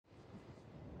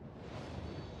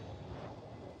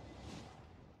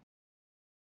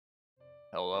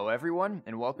Hello everyone,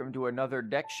 and welcome to another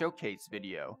deck showcase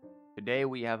video. Today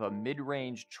we have a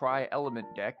mid-range tri-element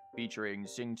deck featuring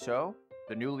Xingqiu,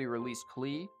 the newly released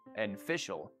Klee, and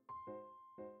Fischl.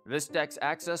 This deck's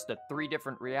access to 3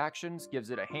 different reactions gives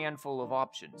it a handful of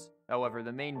options. However,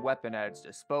 the main weapon at its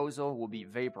disposal will be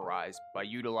vaporized by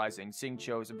utilizing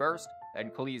Xingqiu's burst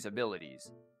and Klee's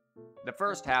abilities. The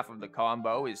first half of the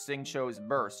combo is Xingqiu's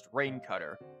burst, Rain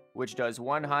Cutter, which does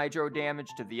 1 hydro damage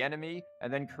to the enemy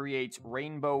and then creates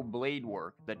Rainbow Blade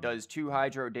Work that does 2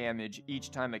 hydro damage each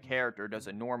time a character does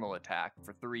a normal attack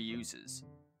for 3 uses.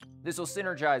 This will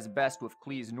synergize best with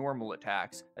Klee's normal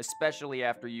attacks, especially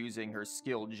after using her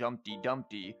skill Jumpty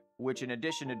Dumpty, which in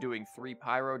addition to doing 3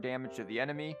 pyro damage to the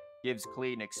enemy, gives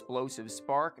Klee an explosive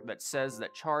spark that says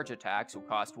that charge attacks will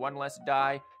cost 1 less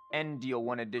die and deal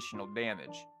 1 additional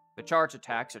damage. The charge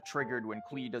attacks are triggered when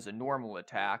Klee does a normal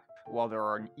attack, while there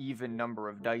are an even number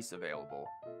of dice available.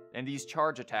 And these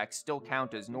charge attacks still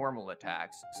count as normal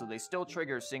attacks, so they still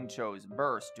trigger Xingqiu's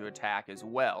burst to attack as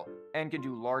well, and can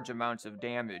do large amounts of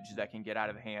damage that can get out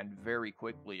of hand very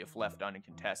quickly if left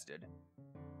uncontested.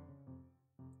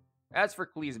 As for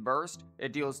Klee's burst,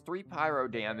 it deals 3 pyro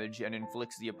damage and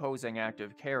inflicts the opposing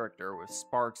active character with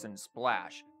Sparks and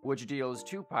Splash, which deals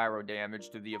 2 pyro damage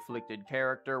to the afflicted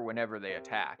character whenever they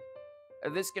attack.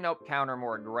 This can help counter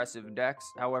more aggressive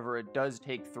decks, however it does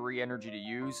take 3 energy to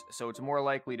use, so it's more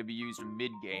likely to be used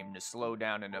mid-game to slow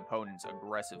down an opponent's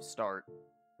aggressive start.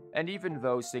 And even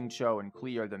though Xingqiu and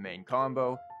Klee are the main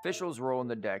combo, Fischl's role in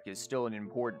the deck is still an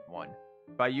important one.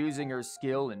 By using her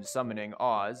skill in summoning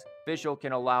Oz, Fischl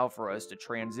can allow for us to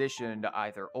transition into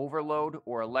either overload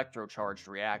or electrocharged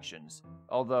reactions,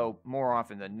 although more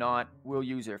often than not, we'll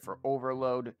use her for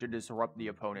overload to disrupt the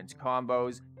opponent's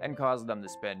combos and cause them to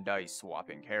spend dice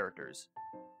swapping characters.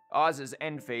 Oz's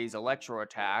end phase electro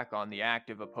attack on the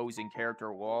active opposing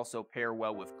character will also pair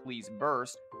well with Klee's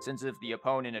burst, since if the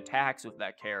opponent attacks with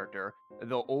that character,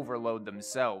 they'll overload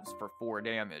themselves for 4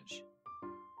 damage.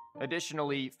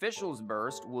 Additionally, Fischl's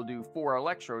burst will do 4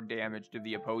 electro damage to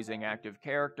the opposing active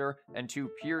character and 2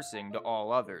 piercing to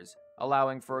all others,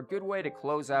 allowing for a good way to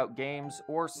close out games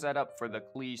or set up for the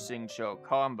Klee-Xingqiu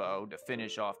combo to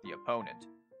finish off the opponent.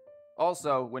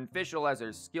 Also, when Fischl has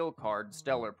her skill card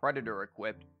Stellar Predator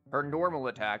equipped, her normal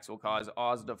attacks will cause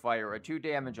Oz to fire a 2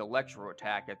 damage electro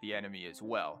attack at the enemy as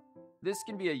well. This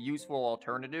can be a useful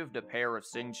alternative to pair with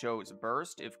Xingqiu's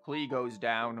burst if Klee goes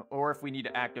down, or if we need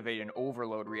to activate an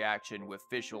overload reaction with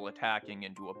Fischl attacking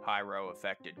into a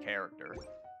pyro-affected character.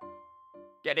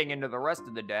 Getting into the rest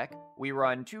of the deck, we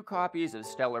run 2 copies of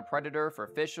Stellar Predator for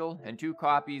Fischl and 2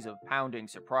 copies of Pounding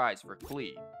Surprise for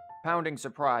Klee. Pounding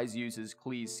Surprise uses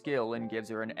Klee's skill and gives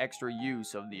her an extra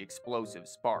use of the explosive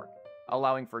spark,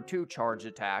 allowing for 2 charge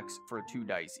attacks for 2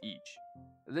 dice each.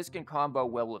 This can combo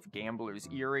well with Gambler's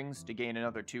Earrings to gain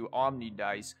another 2 Omni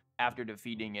dice after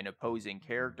defeating an opposing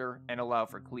character and allow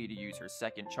for Klee to use her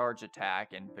second charge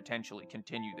attack and potentially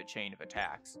continue the chain of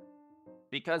attacks.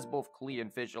 Because both Klee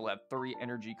and Fischl have 3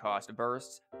 energy cost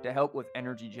bursts, to help with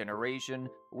energy generation,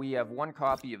 we have 1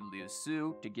 copy of Liu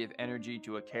Su to give energy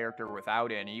to a character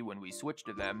without any when we switch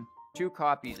to them, 2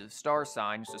 copies of Star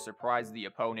Signs to surprise the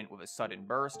opponent with a sudden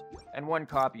burst, and 1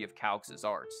 copy of Calx's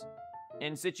Arts.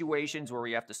 In situations where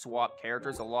we have to swap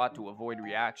characters a lot to avoid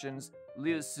reactions,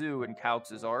 Liu Su and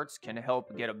Calx's Arts can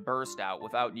help get a burst out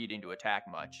without needing to attack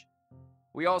much.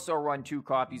 We also run 2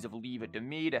 copies of Leave It To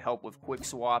Me to help with quick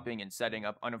swapping and setting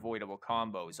up unavoidable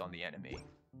combos on the enemy.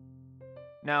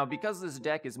 Now, because this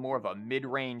deck is more of a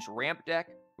mid-range ramp deck,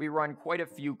 we run quite a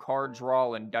few card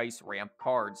draw and dice ramp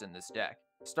cards in this deck,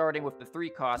 starting with the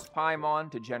 3-cost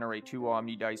Paimon to generate 2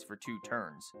 Omni dice for 2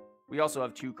 turns. We also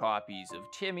have 2 copies of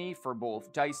Timmy for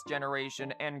both dice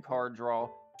generation and card draw,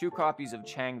 2 copies of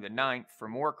Chang the Ninth for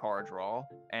more card draw,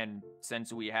 and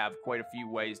since we have quite a few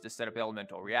ways to set up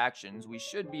elemental reactions, we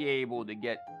should be able to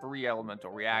get 3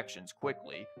 elemental reactions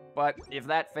quickly, but if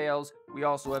that fails, we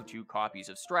also have 2 copies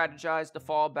of Strategize to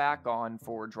fall back on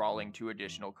for drawing 2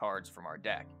 additional cards from our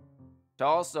deck. To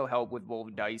also help with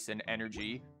both dice and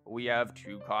energy, we have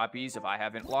 2 copies of I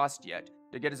Haven't Lost Yet,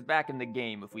 to get us back in the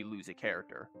game if we lose a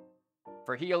character.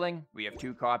 For healing, we have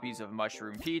 2 copies of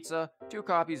Mushroom Pizza, 2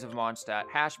 copies of Mondstadt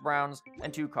Hash Browns,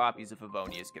 and 2 copies of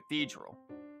Favonius Cathedral.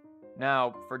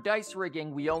 Now, for dice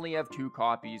rigging, we only have 2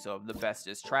 copies of the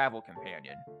Bestest Travel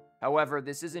Companion. However,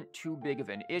 this isn't too big of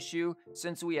an issue,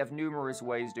 since we have numerous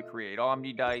ways to create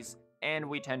Omni dice, and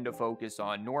we tend to focus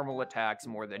on normal attacks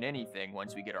more than anything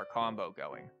once we get our combo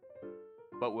going.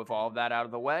 But with all of that out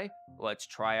of the way, let's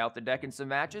try out the deck in some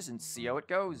matches and see how it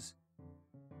goes.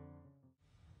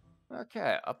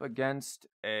 Okay, up against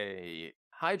a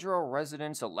Hydro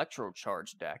Resonance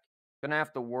Electrocharge deck. Gonna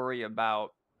have to worry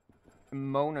about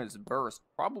Mona's burst,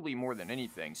 probably more than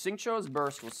anything. Xingqiu's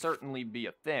burst will certainly be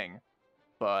a thing,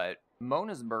 but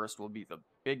Mona's burst will be the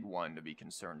big one to be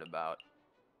concerned about.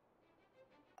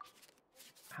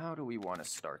 How do we want to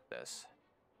start this?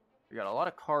 We got a lot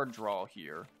of card draw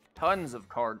here. Tons of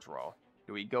card draw.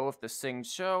 Do we go with the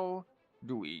Xingqiu?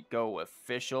 Do we go with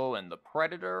Fischl and the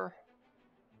Predator?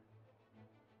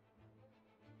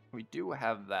 We do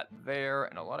have that there,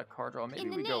 and a lot of card draw. Maybe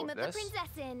we go with this.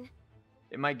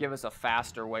 It might give us a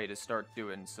faster way to start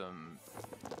doing some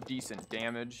decent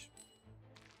damage.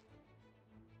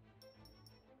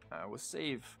 We'll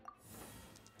save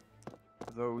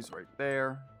those right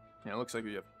there. And it looks like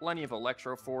we have plenty of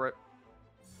Electro for it.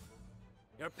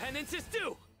 Your penance is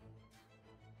due!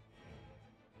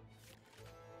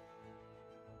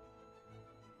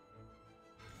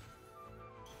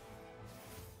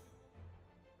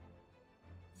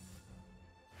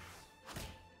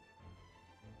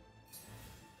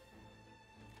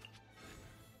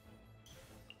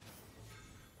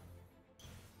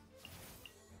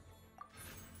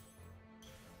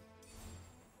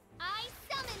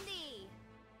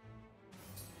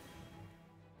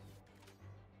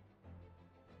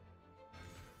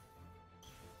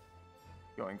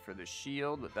 Going for the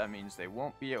shield, but that means they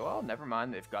won't be. Well, never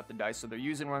mind. They've got the dice, so they're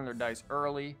using one of their dice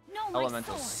early. No,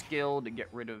 Elemental skill to get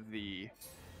rid of the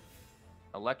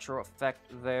electro effect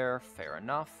there. Fair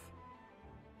enough.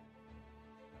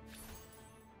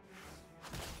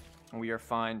 We are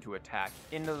fine to attack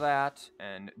into that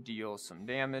and deal some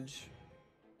damage.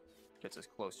 Gets us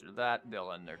closer to that.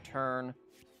 They'll end their turn.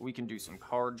 We can do some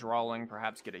card drawing,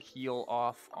 perhaps get a heal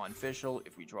off on Fischl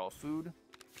if we draw food.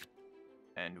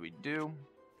 And we do.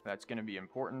 That's going to be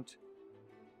important.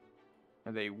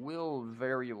 They will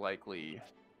very likely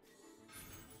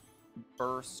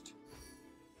burst,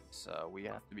 so we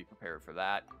have to be prepared for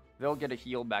that. They'll get a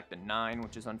heal back to 9,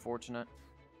 which is unfortunate.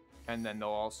 And then they'll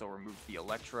also remove the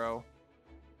Electro.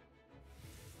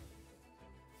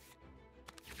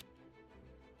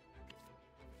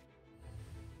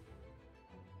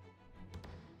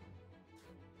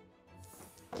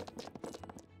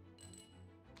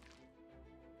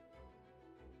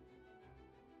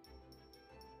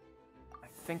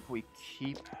 I think we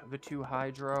keep the 2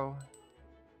 Hydro,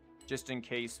 just in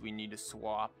case we need to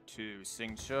swap to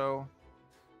Xingqiu.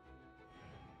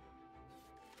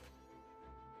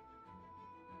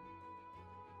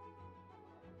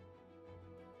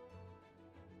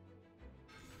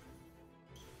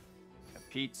 A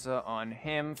pizza on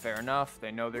him, fair enough.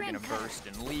 They know they're gonna burst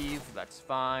and leave, that's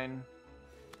fine.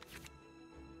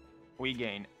 We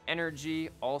gain energy,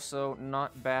 also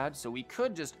not bad. So we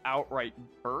could just outright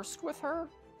burst with her.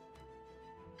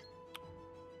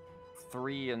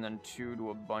 3 and then 2 to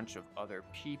a bunch of other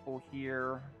people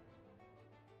here.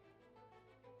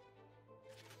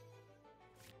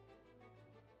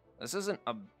 This isn't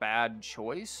a bad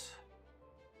choice.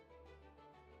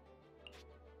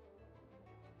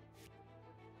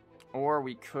 Or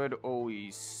we could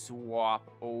always swap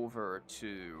over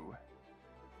to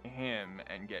him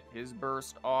and get his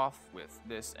burst off with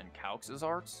this and Calx's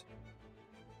arts.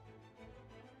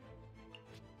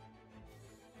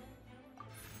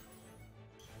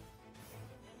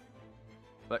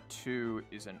 But 2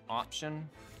 is an option.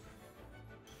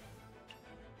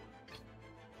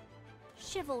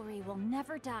 Chivalry will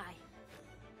never die.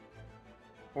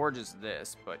 Or just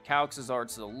this, but Calx's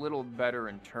arts is a little better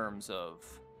in terms of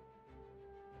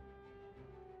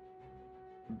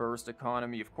burst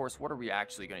economy. Of course, what are we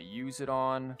actually going to use it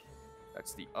on?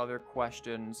 That's the other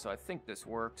question. So I think this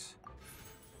works.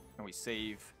 And we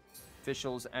save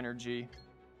Fischl's energy.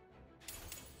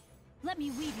 Let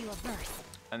me weave you a burst.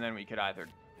 And then we could either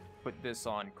put this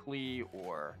on Klee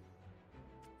or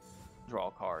draw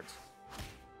cards.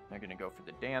 They're going to go for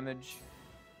the damage.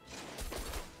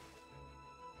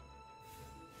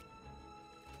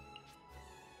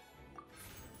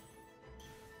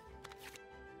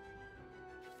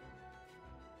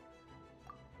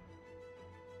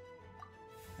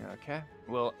 Okay,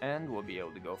 we'll end. We'll be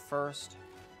able to go first.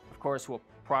 Of course, we'll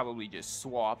probably just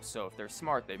swap, so if they're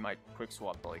smart, they might quick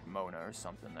swap to, like, Mona or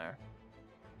something there.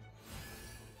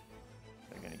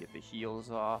 They're gonna get the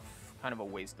heals off. Kind of a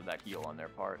waste of that heal on their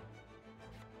part.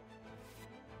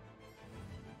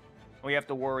 We have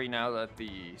to worry now that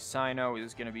the Sino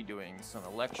is gonna be doing some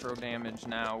electro damage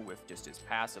now with just his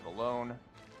passive alone.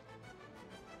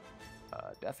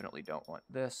 Definitely don't want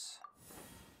this.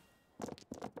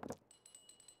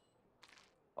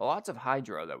 Lots of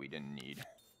Hydro that we didn't need.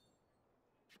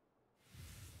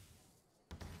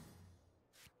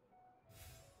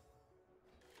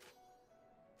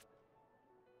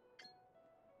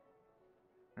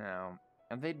 Now,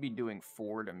 and they'd be doing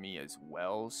 4 to me as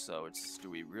well, so it's, do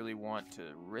we really want to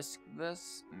risk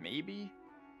this? Maybe?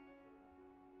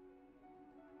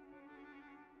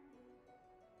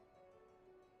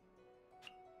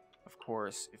 Of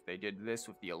course, if they did this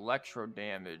with the electro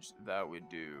damage, that would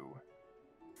do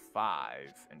 5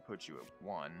 and put you at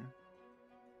 1.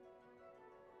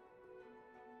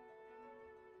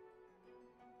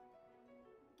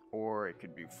 Or it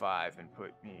could do 5 and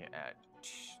put me at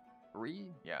 3?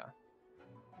 Yeah.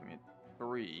 I mean,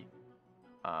 3.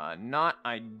 Not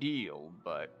ideal,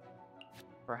 but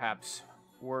perhaps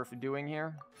worth doing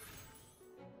here.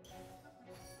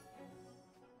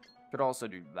 Could also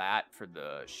do that for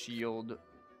the shield.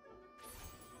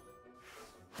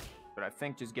 But I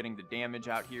think just getting the damage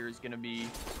out here is going to be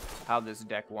how this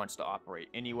deck wants to operate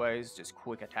anyways. Just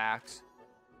quick attacks.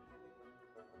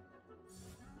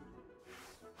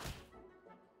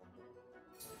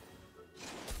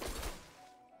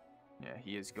 Yeah,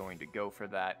 he is going to go for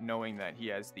that, knowing that he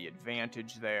has the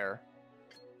advantage there.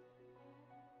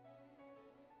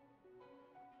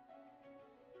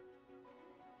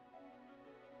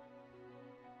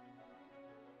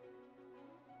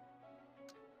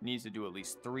 Needs to do at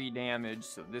least 3 damage,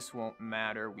 so this won't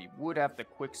matter. We would have to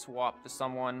quick swap to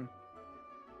someone.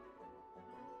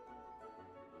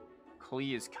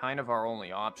 Klee is kind of our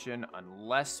only option,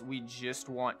 unless we just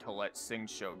want to let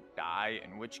Xingqiu die,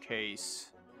 in which case...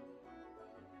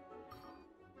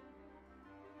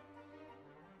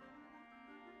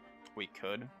 we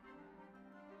could.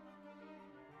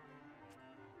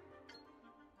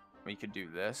 We could do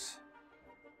this.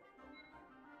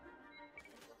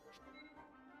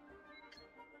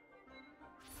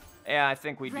 Yeah, I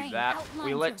think we do that.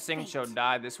 We let Xingqiu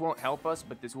die. This won't help us,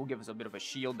 but this will give us a bit of a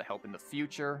shield to help in the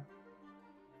future.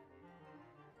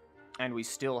 And we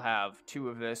still have 2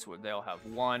 of this, where they'll have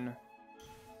 1.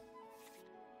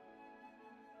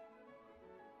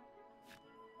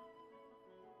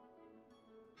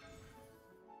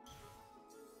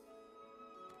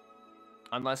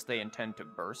 Unless they intend to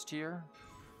burst here.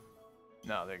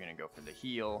 No, they're going to go for the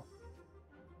heal.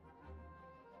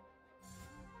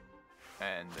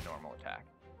 And the normal attack.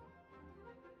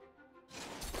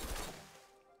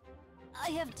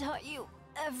 I have taught you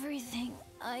everything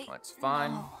I That's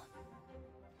fine. know.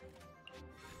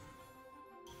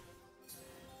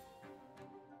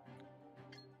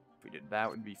 If we did that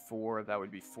would be 4, that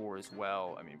would be 4 as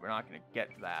well. I mean, we're not going to get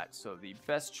that, so the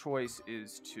best choice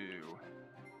is to...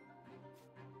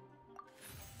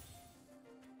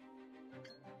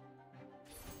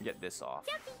 get this off.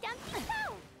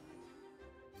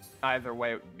 Either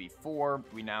way, it would be 4.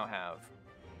 We now have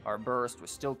our burst. We're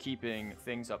still keeping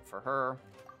things up for her.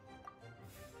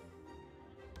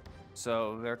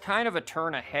 So they're kind of a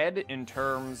turn ahead in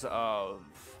terms of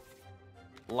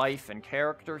life and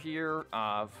character here.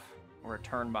 We're a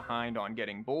turn behind on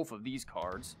getting both of these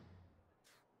cards.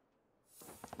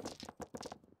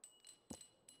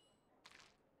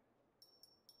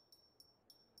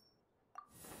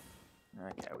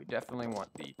 Okay, we definitely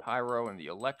want the Pyro and the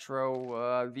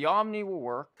Electro. The Omni will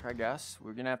work, I guess.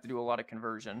 We're going to have to do a lot of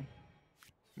conversion.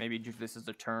 Maybe this is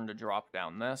a turn to drop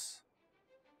down this.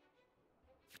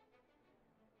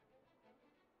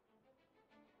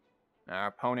 Our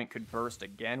opponent could burst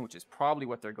again, which is probably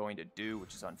what they're going to do,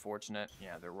 which is unfortunate.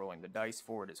 Yeah, they're rolling the dice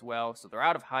for it as well. So they're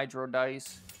out of Hydro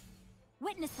Dice.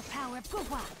 Witness the power of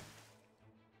Puwa.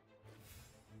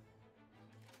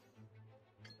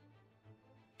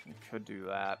 We could do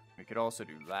that. We could also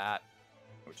do that,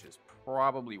 which is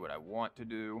probably what I want to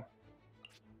do.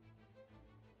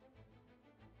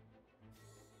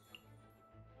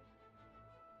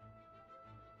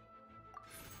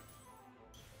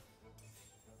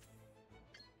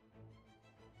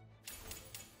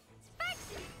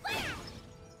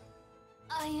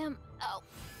 I am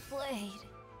outplayed.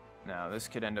 Now, this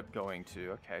could end up going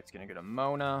to... okay, it's going to go to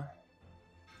Mona.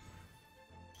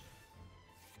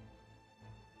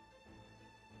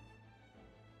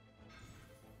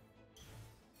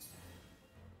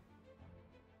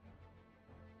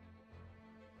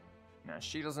 Now,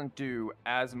 she doesn't do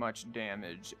as much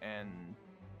damage, and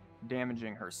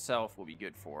damaging herself will be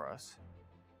good for us.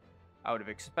 I would have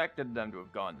expected them to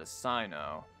have gone to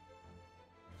Sino.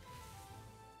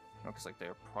 Looks like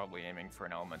they're probably aiming for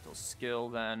an elemental skill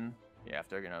then. Yeah, if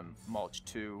they're gonna mulch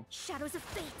 2. Shadows of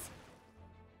fate.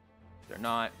 If they're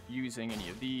not using any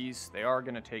of these, they are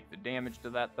gonna take the damage to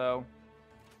that though.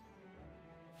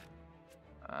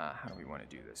 How do we want to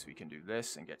do this? We can do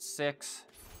this and get 6.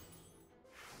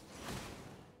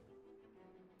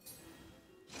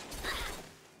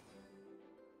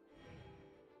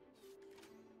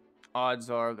 Odds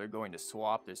are they're going to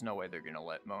swap. There's no way they're going to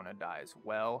let Mona die as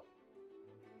well.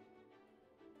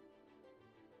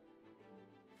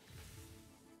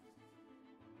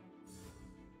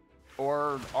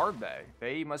 Or are they?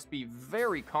 They must be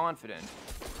very confident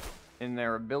in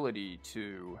their ability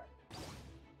to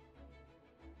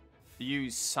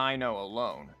use Sino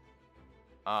alone.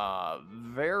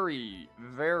 Very,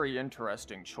 very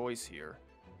interesting choice here.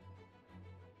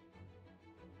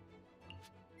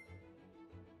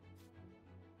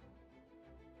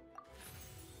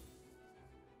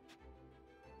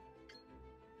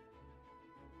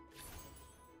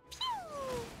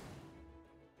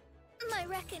 My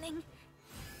reckoning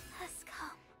has come.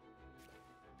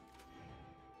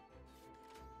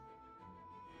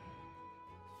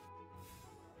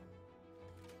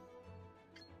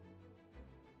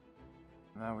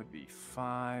 That would be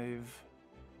 5.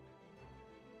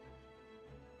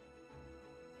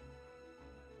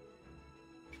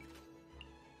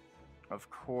 Of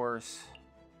course,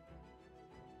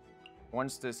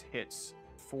 once this hits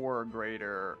 4 or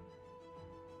greater,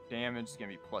 damage is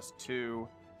going to be +2.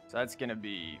 So that's going to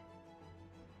be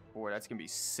 4. That's going to be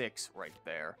 6 right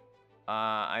there.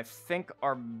 I think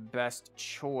our best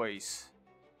choice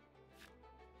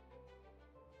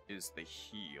is the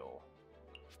heal.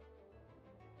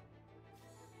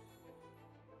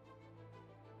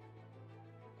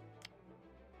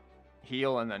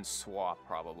 Heal and then swap,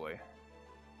 probably.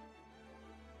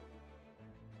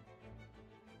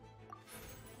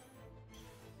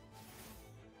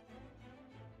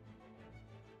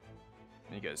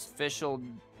 Because Fischl...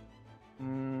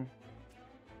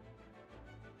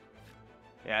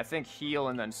 Yeah, I think heal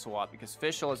and then swap, because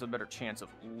Fischl has a better chance of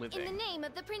living. In the name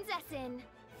of the Prinzessin.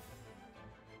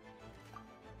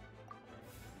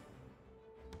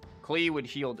 Klee would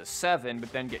heal to 7,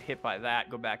 but then get hit by that,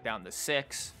 go back down to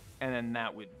 6, and then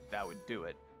that would do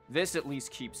it. This at least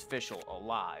keeps Fischl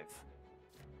alive.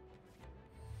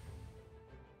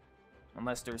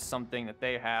 Unless there's something that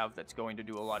they have that's going to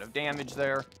do a lot of damage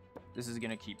there. This is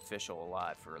going to keep Fischl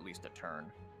alive for at least a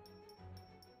turn.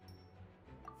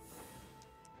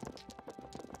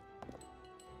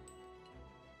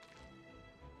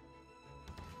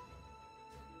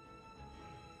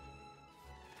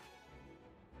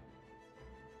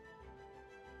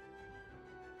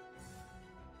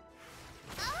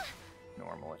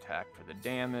 Normal attack for the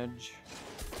damage.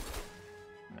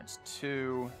 And that's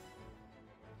 2.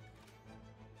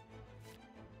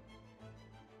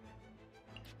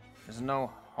 There's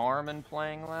no harm in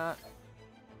playing that.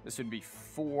 This would be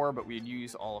 4, but we'd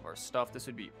use all of our stuff. This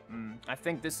would be... I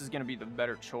think this is going to be the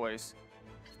better choice.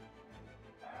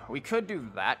 We could do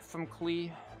that from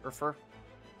Klee, or for...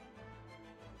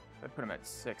 I'd put him at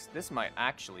 6. This might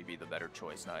actually be the better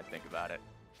choice now I think about it.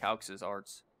 Calx's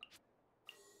arts.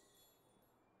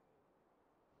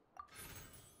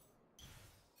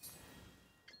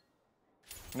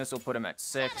 And this will put him at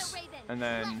 6, and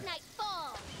then...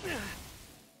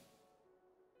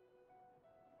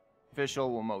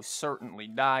 Fischl will most certainly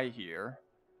die here.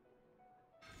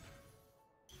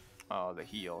 Oh, the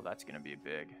heal. That's going to be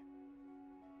big.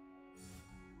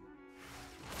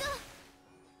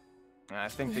 And I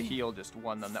think the heal just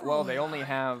won them. Well, they only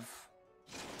have...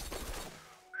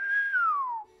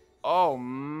 Oh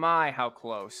my, how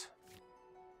close.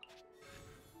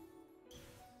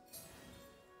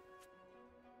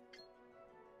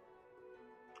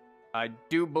 I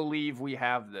do believe we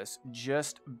have this.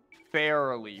 Just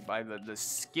barely by the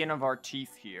skin of our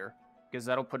teeth here, because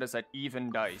that'll put us at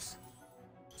even dice.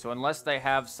 So unless they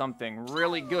have something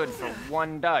really good for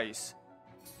 1 dice,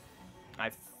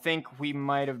 I think we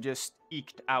might have just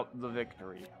eked out the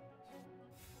victory.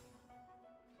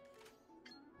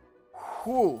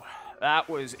 Whew, that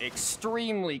was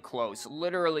extremely close.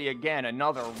 Literally, again,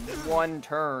 another 1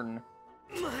 turn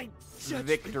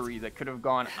victory that could have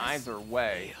gone either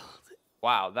way.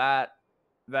 Wow, that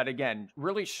again,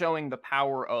 really showing the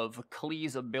power of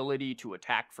Klee's ability to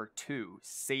attack for 2,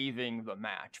 saving the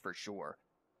match for sure.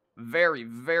 Very,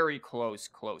 very close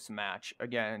match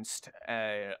against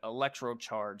a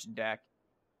electro-charged deck.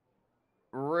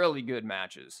 Really good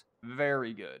matches.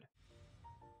 Very good.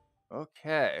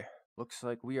 Okay, looks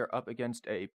like we are up against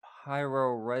a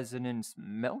Pyro Resonance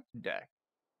Melt deck.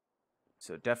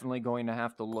 So definitely going to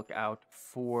have to look out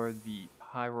for the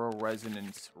Pyro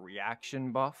Resonance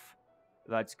reaction buff.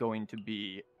 That's going to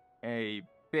be a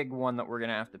big one that we're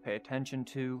going to have to pay attention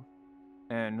to.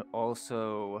 And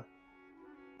also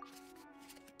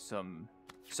some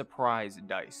surprise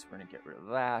dice. We're going to get rid of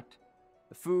that.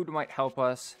 The food might help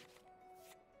us.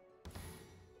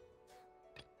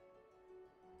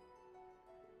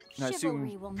 And I assume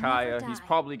Chivalry will Kaya, never he's die.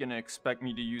 probably going to expect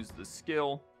me to use the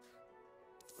skill,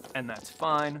 and that's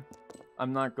fine.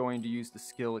 I'm not going to use the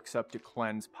skill except to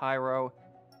cleanse Pyro,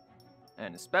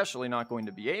 and especially not going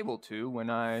to be able to when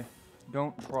I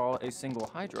don't draw a single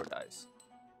Hydro dice.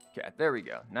 Okay, there we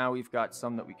go. Now we've got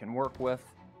some that we can work with.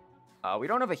 We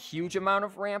don't have a huge amount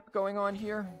of ramp going on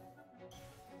here.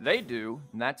 They do,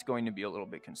 and that's going to be a little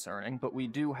bit concerning, but we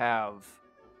do have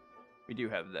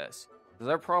this. So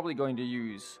they're probably going to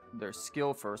use their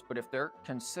skill first, but if they're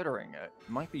considering it, it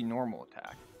might be normal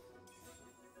attack.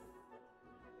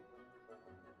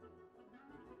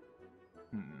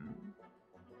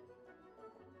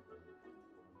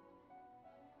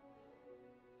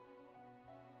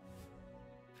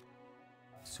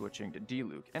 Switching to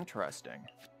D-Luke. Interesting.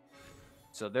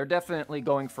 So they're definitely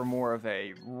going for more of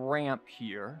a ramp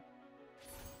here.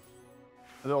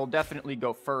 They'll definitely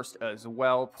go first as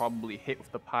well, probably hit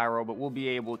with the Pyro, but we'll be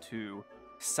able to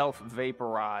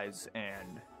self-vaporize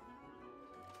and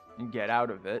get out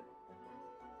of it.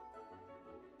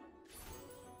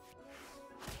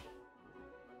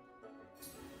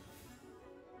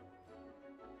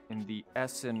 In the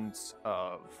essence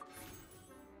of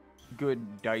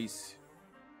good dice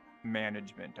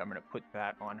management, I'm going to put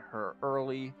that on her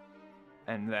early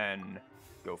and then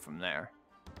go from there.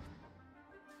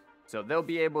 So they'll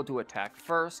be able to attack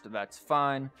first, that's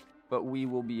fine, but we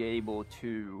will be able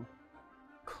to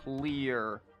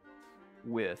clear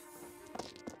with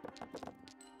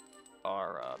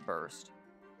our burst.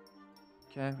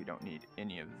 Okay, we don't need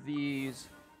any of these.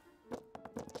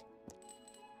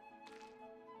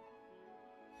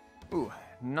 Ooh,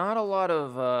 not a lot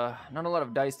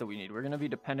of dice that we need. We're gonna be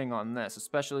depending on this,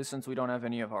 especially since we don't have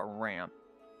any of our ramp.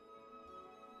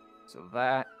 So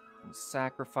that, and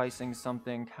sacrificing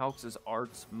something. Calx's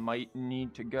arts might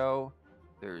need to go.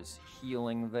 There's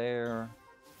healing there.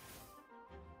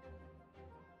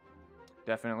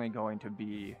 Definitely going to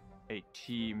be a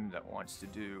team that wants to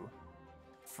do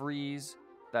freeze.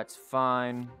 That's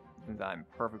fine. I'm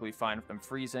perfectly fine with them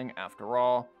freezing. After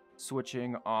all,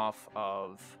 switching off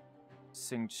of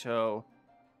Xingqiu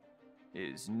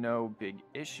is no big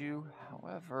issue.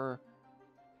 However,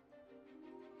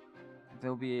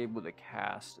 they'll be able to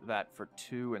cast that for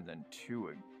 2 and then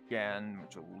 2 again,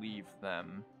 which will leave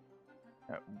them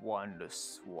at 1 to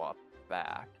swap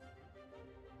back.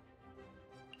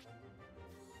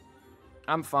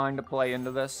 I'm fine to play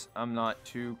into this. I'm not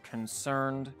too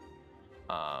concerned.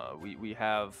 We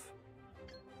have...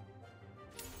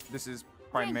 This is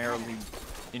primarily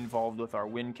involved with our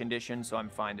win condition, so I'm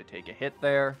fine to take a hit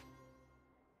there.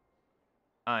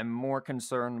 I'm more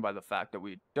concerned by the fact that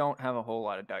we don't have a whole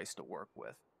lot of dice to work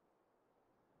with.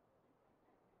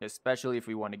 Especially if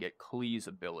we want to get Klee's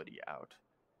ability out.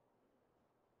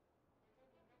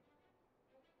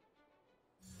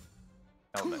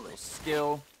 Elemental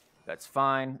skill. That's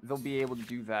fine. They'll be able to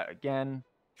do that again.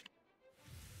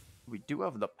 We do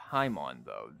have the Paimon,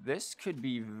 though. This could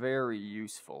be very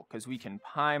useful, because we can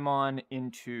Paimon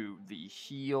into the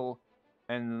heal,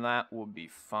 and that will be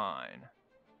fine.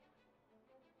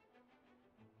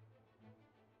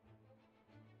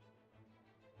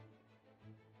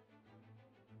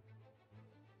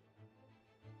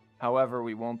 However,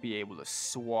 we won't be able to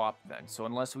swap then. So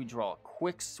unless we draw a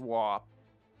quick swap,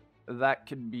 that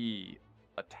could be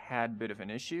a tad bit of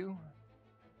an issue.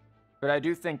 But I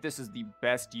do think this is the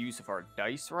best use of our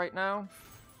dice right now.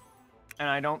 And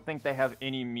I don't think they have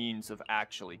any means of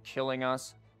actually killing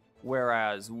us.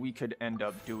 Whereas we could end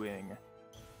up doing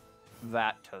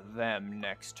that to them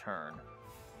next turn.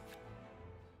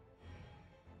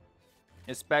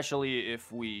 Especially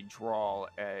if we draw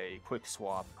a quick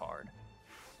swap card.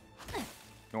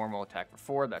 Normal attack for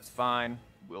 4, that's fine.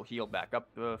 We'll heal back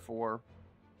up to 4.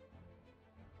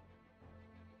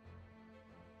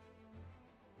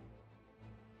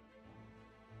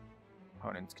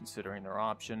 Opponents considering their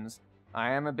options.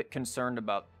 I am a bit concerned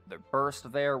about their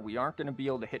burst there. We aren't going to be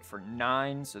able to hit for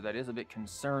 9, so that is a bit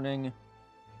concerning.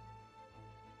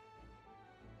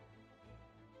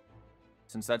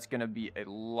 Since that's going to be a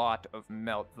lot of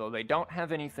melt, though they don't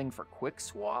have anything for quick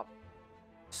swap.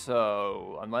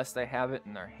 So, unless they have it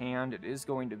in their hand, it is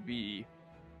going to be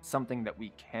something that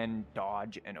we can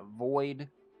dodge and avoid.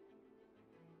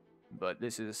 But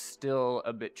this is still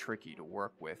a bit tricky to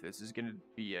work with. This is going to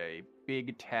be a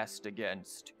big test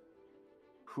against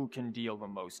who can deal the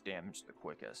most damage the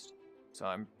quickest. So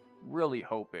I'm really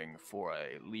hoping for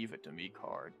a Leave It To Me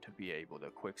card to be able to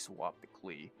quick swap the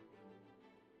Klee.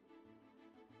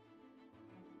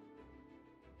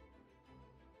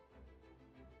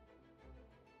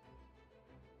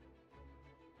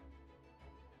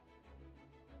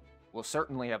 we'll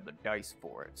certainly have the dice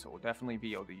for it, so we'll definitely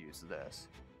be able to use this.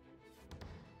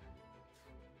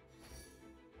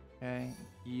 Okay,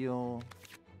 heal.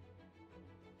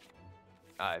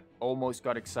 I almost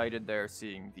got excited there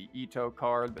seeing the Ito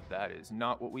card, but that is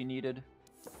not what we needed.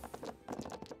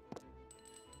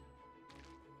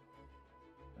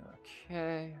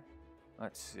 Okay,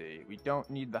 let's see. We don't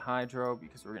need the Hydro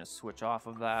because we're going to switch off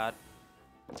of that.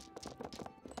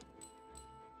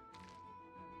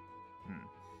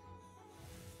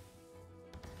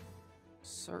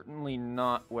 Certainly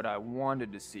not what I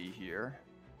wanted to see here.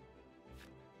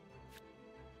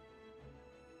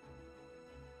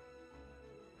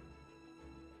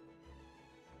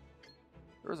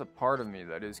 There's a part of me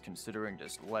that is considering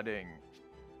just letting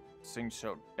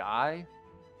Xingqiu die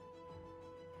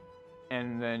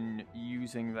and then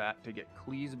using that to get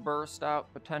Klee's burst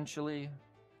out, potentially.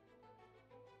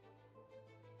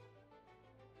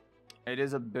 It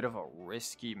is a bit of a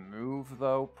risky move,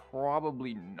 though.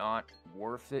 Probably not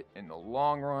worth it in the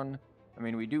long run. I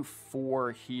mean, we do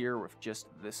 4 here with just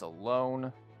this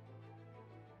alone.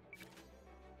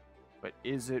 But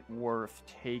is it worth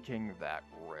taking that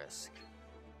risk?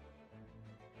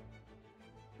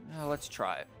 Let's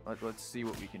try it. Let's see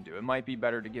what we can do. It might be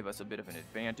better to give us a bit of an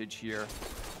advantage here.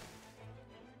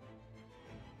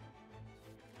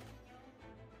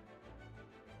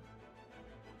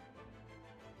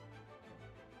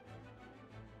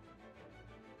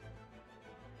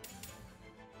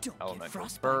 Elemental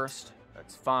burst.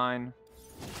 That's fine.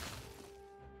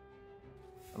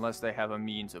 Unless they have a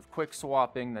means of quick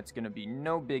swapping, that's going to be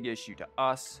no big issue to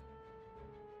us.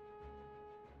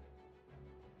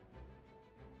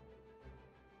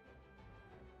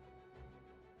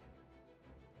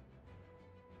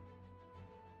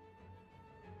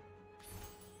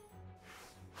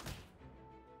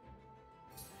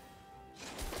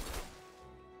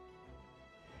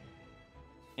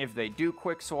 If they do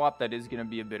quick swap, that is going to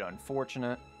be a bit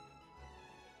unfortunate.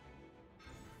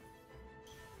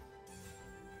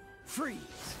 Freeze.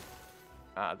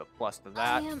 The plus to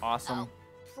that, awesome.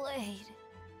 Outplayed.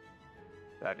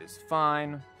 That is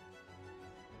fine.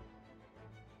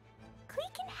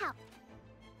 Klee can help.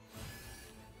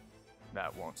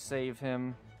 That won't save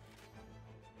him.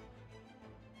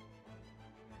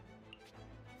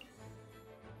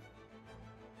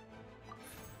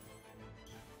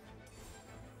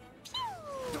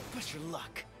 Don't push your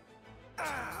luck.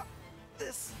 Ah,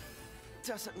 this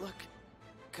doesn't look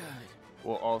good.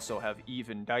 We'll also have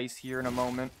even dice here in a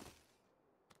moment.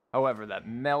 However, that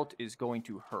melt is going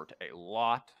to hurt a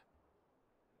lot.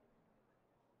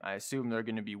 I assume they're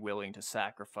going to be willing to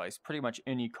sacrifice pretty much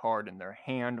any card in their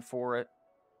hand for it.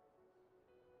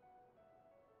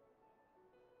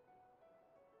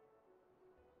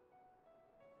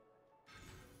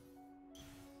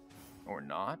 Or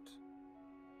not.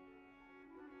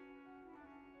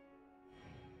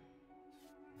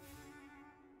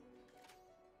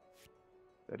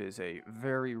 That is a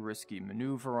very risky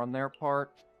maneuver on their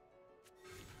part.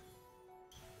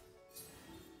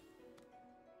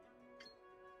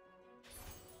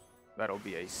 That'll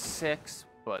be a 6,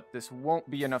 but this won't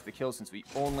be enough to kill since we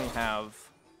only have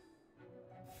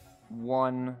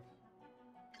 1.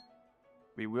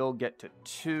 We will get to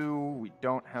 2. We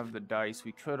don't have the dice.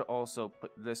 We could also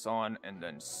put this on and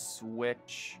then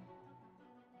switch.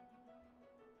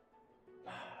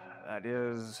 That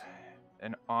is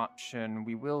an option.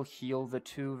 We will heal the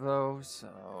 2 though,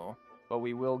 so... But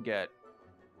we will get...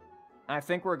 I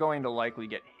think we're going to likely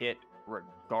get hit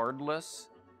regardless.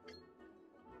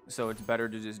 So it's better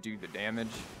to just do the damage.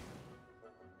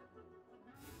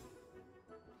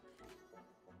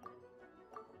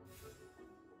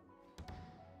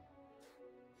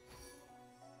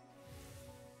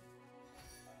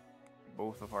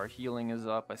 Both of our healing is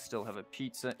up. I still have a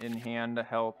pizza in hand to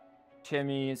help.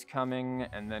 Timmy is coming,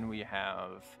 and then we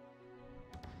have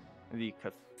the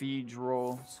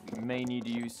cathedral, so we may need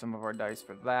to use some of our dice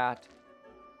for that.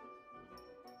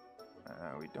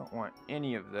 We don't want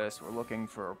any of this. We're looking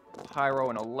for Pyro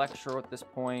and Electro at this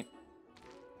point.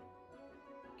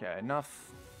 Okay,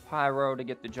 enough Pyro to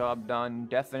get the job done,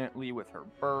 definitely with her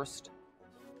burst.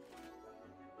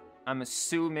 I'm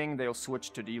assuming they'll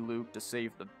switch to Diluc to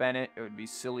save the Bennett. It would be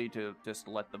silly to just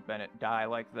let the Bennett die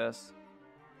like this.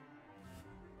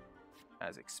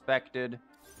 As expected.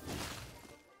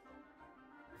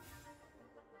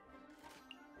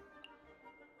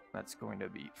 That's going to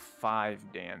be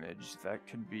 5 damage. That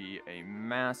could be a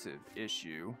massive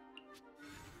issue.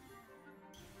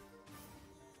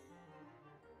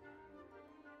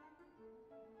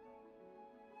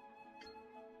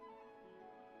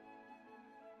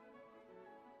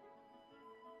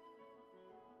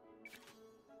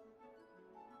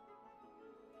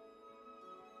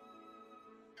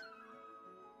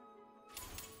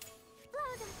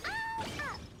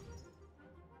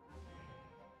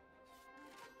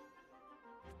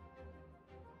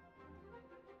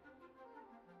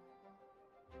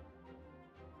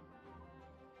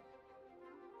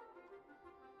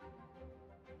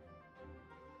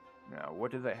 Now,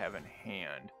 what do they have in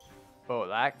hand? Oh,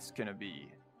 that's gonna be...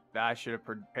 I should have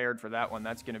prepared for that one.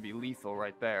 That's gonna be lethal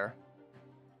right there.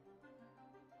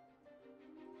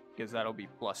 Because that'll be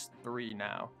 +3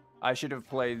 now. I should have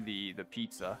played the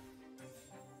pizza.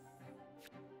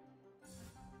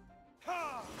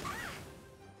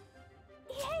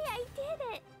 Yay, I did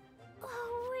it!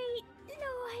 Oh, wait. No,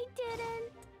 I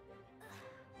didn't.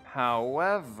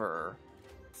 However,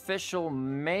 Fischl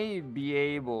may be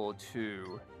able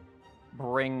to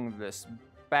bring this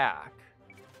back.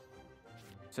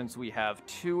 Since we have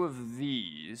 2 of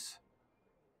these,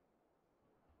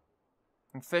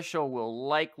 Fischl will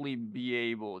likely be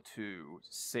able to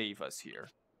save us here.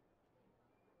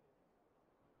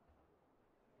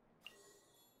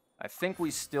 I think we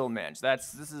still manage.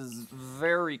 This is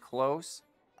very close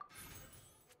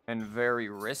and very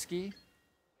risky.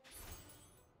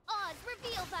 Oz,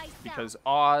 reveal thyself. Because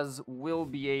Oz will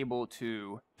be able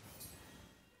to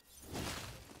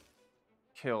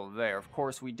kill there. Of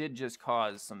course, we did just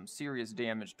cause some serious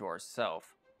damage to ourselves.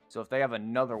 So if they have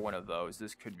another one of those,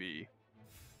 this could be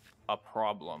a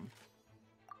problem.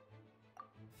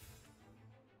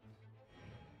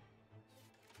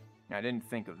 I didn't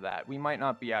think of that. We might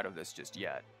not be out of this just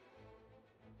yet.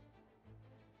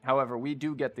 However, we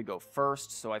do get to go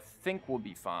first, so I think we'll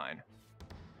be fine.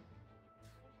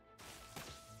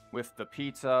 With the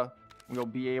pizza, we'll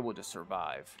be able to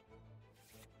survive.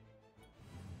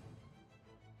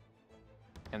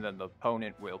 And then the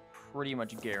opponent will pretty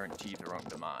much guarantee their own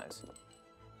demise.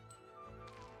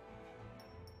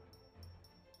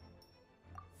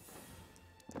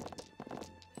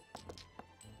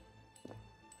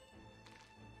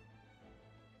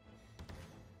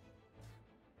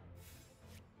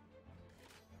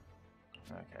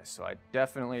 Okay, so I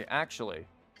definitely... Actually,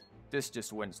 this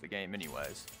just wins the game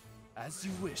anyways. As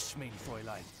you wish, main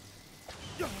Fräulein.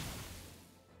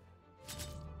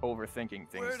 Overthinking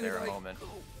things there a moment.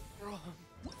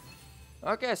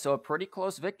 Okay, so a pretty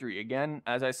close victory. Again,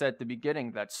 as I said at the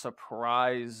beginning, that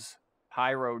surprise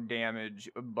pyro damage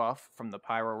buff from the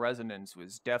pyro resonance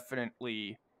was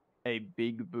definitely a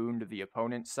big boon to the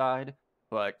opponent's side,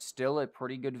 but still a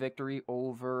pretty good victory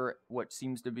over what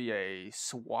seems to be a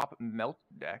swap melt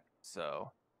deck.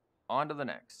 So, on to the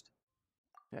next.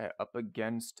 Okay, up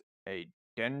against a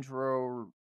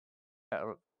Dendro...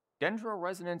 Dendro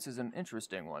Resonance is an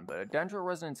interesting one, but a Dendro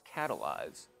Resonance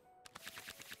Catalyze.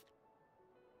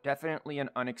 Definitely an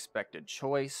unexpected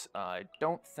choice. I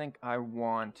don't think I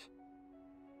want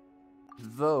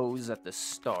those at the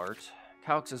start.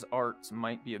 Calx's arts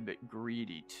might be a bit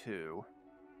greedy, too.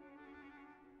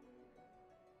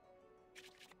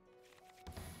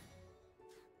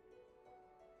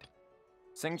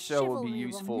 Xingqiu will be Chivalry will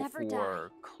useful never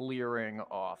for clearing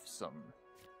off some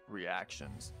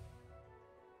reactions.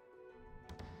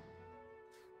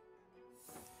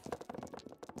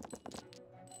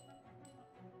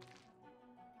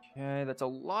 Okay, that's a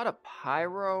lot of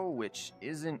Pyro, which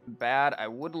isn't bad. I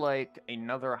would like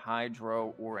another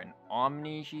Hydro or an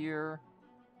Omni here.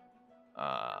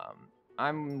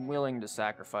 I'm willing to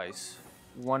sacrifice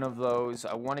one of those.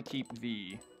 I want to keep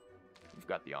the... We've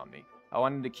got the Omni. I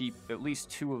wanted to keep at least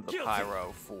 2 of the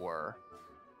Pyro for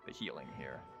the healing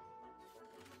here.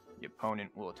 The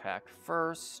opponent will attack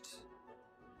first.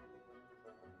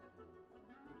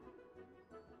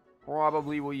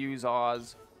 Probably will use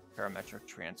Oz. Parametric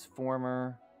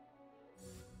Transformer.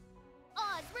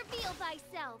 Oz, reveal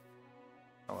thyself.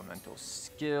 Elemental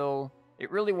Skill.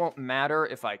 It really won't matter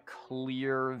if I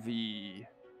clear the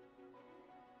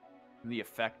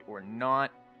effect or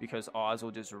not, because Oz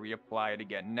will just reapply it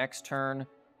again next turn,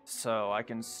 so I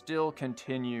can still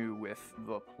continue with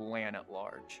the plan at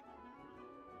large.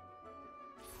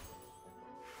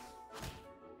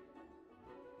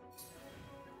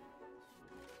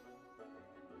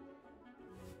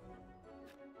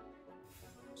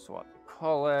 Swap the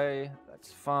Klee,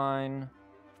 that's fine.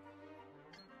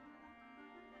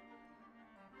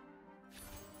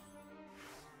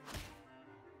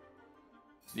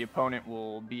 The opponent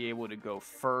will be able to go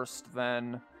first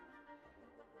then.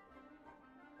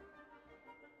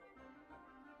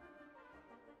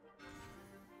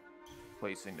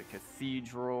 Placing the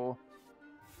Cathedral.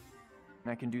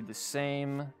 And I can do the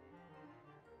same.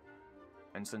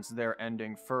 And since they're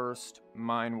ending first,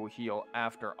 mine will heal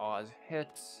after Oz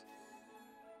hits.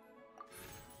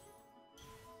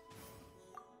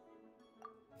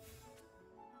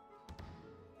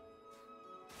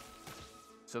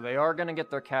 So they are going to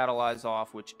get their Catalyze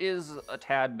off, which is a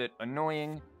tad bit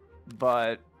annoying,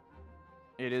 but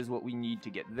it is what we need to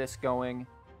get this going.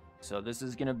 So this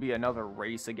is going to be another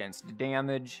race against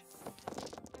damage.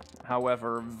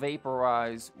 However,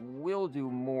 Vaporize will do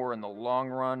more in the long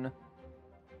run.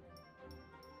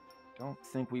 Don't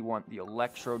think we want the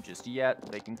Electro just yet.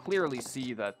 They can clearly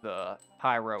see that the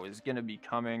Pyro is going to be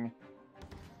coming.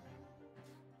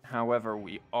 However,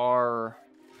 we are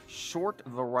short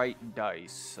the right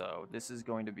dice, so this is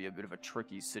going to be a bit of a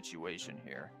tricky situation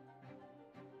here.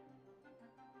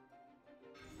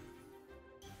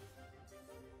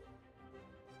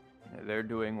 They're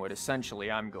doing what essentially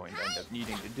I'm going to end up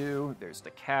needing to do. There's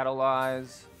the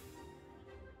Catalyze.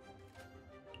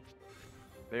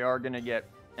 They are going to get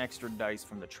extra dice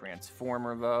from the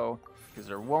Transformer, though, because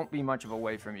there won't be much of a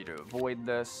way for me to avoid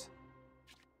this.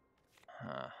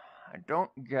 I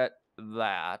don't get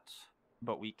that,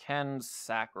 but we can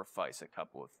sacrifice a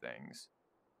couple of things.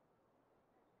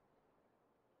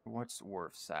 What's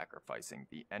worth sacrificing?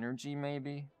 The energy,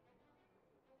 maybe?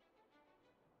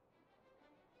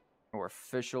 Or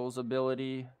Fischl's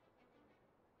ability.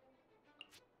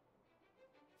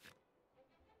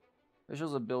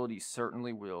 Fischl's ability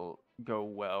certainly will go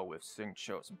well with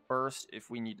Xingqiu's burst if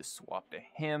we need to swap to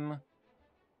him.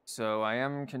 So I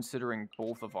am considering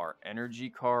both of our energy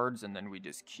cards, and then we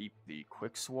just keep the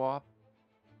quick swap.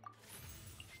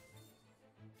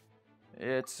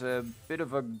 It's a bit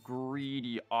of a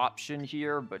greedy option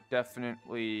here, but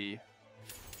definitely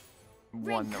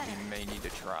one that we may need to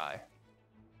try.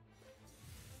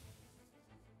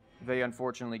 They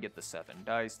unfortunately get the 7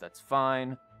 dice, that's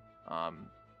fine.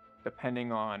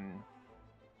 Depending on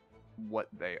what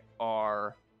they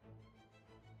are,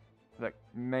 that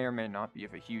may or may not be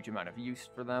of a huge amount of use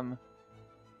for them.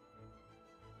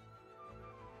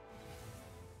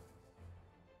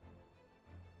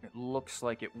 It looks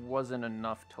like it wasn't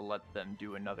enough to let them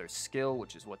do another skill,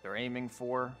 which is what they're aiming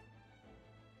for.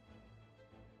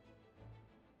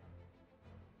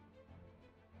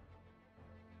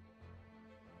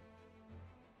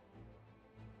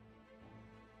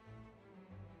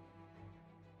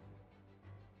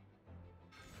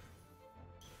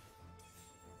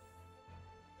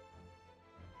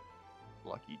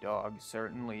 Lucky Dog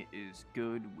certainly is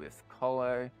good with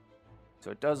Klee.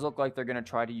 So it does look like they're going to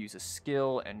try to use a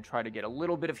skill and try to get a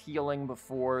little bit of healing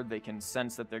before they can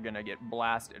sense that they're going to get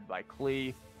blasted by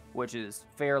Klee, which is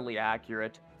fairly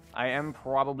accurate. I am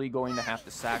probably going to have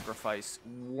to sacrifice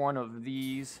one of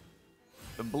these.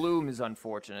 The Bloom is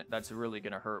unfortunate. That's really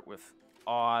going to hurt with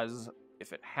Oz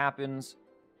if it happens.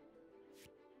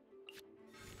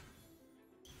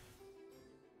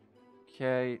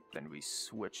 Okay, then we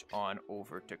switch on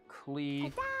over to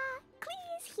Klee. Ta-da!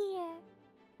 Klee's here.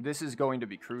 This is going to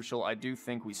be crucial. I do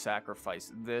think we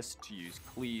sacrifice this to use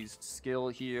Klee's skill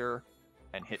here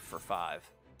and hit for 5.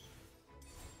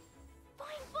 Boing,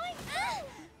 boing. Ah!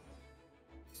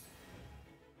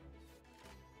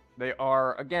 They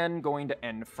are, again, going to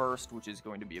end first, which is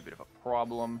going to be a bit of a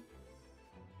problem.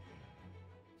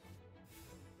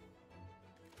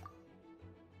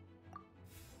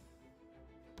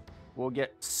 We'll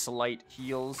get slight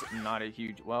heals, not a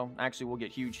huge... Well, actually, we'll get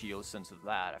huge heals since of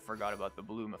that. I forgot about the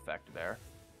Bloom effect there.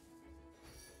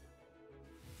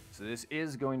 So this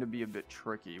is going to be a bit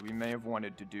tricky. We may have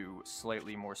wanted to do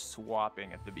slightly more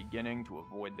swapping at the beginning to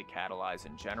avoid the Catalyze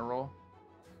in general.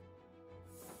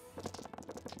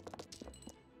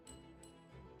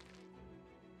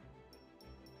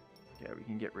 Yeah, we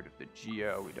can get rid of the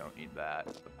Geo. We don't need that.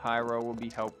 The Pyro will be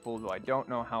helpful, though I don't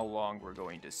know how long we're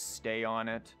going to stay on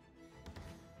it.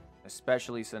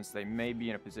 Especially since they may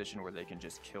be in a position where they can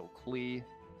just kill Klee.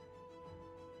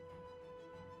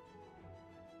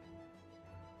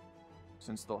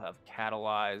 Since they'll have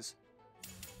Catalyze.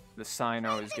 The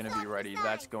Sino is going to be ready.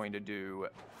 That's going to do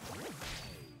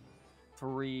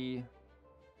 3.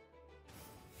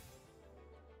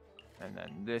 And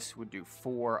then this would do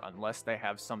 4 unless they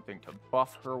have something to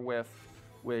buff her with,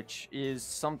 which is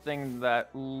something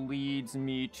that leads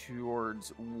me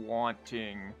towards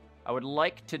wanting... I would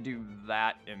like to do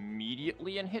that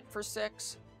immediately and hit for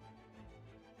 6.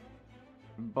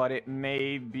 But it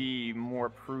may be more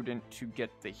prudent to get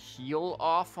the heal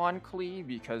off on Klee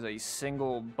because a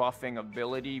single buffing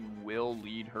ability will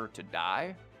lead her to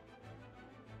die.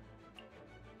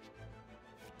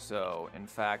 So, in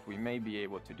fact, we may be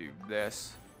able to do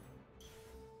this.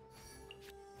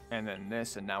 And then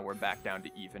this, and now we're back down to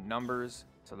even numbers.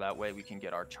 So that way we can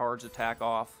get our charge attack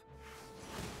off.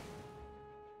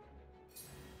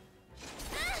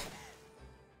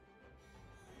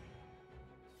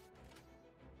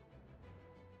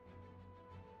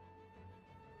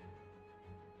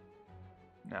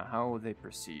 Now, how will they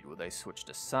proceed? Will they switch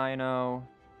to Sino?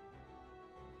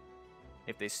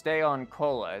 If they stay on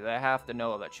Klee, they have to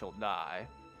know that she'll die.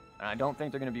 And I don't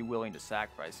think they're going to be willing to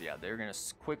sacrifice. Yeah, they're going to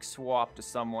quick swap to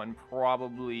someone,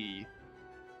 probably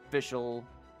Fischl.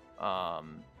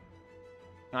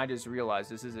 I just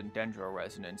realized this isn't Dendro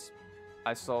Resonance.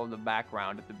 I saw the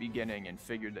background at the beginning and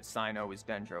figured that Sino is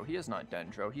Dendro. He is not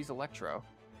Dendro, he's Electro.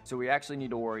 So we actually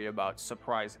need to worry about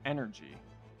Surprise Energy.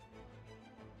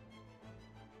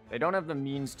 They don't have the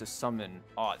means to summon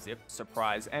Oz. Yep,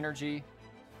 Surprise Energy.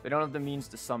 They don't have the means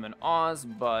to summon Oz,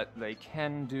 but they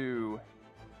can do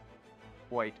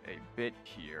quite a bit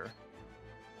here.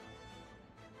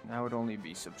 That would only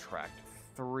be subtract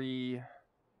 3.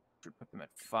 Should put them at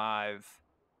 5.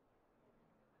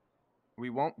 We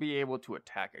won't be able to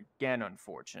attack again,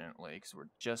 unfortunately, because we're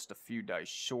just a few dice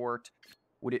short.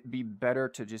 Would it be better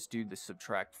to just do the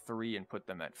subtract 3 and put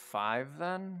them at 5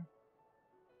 then?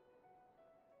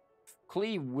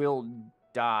 Klee will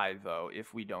die, though,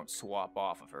 if we don't swap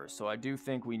off of her, so I do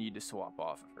think we need to swap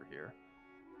off of her here.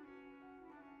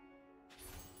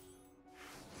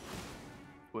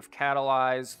 With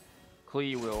Catalyze,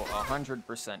 Klee will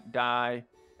 100% die,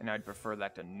 and I'd prefer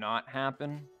that to not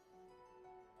happen.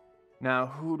 Now,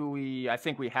 who do we... I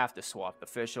think we have to swap the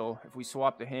Fischl. If we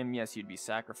swap to him, yes, he'd be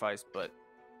sacrificed, but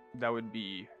that would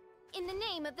be... In the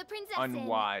name of the princess.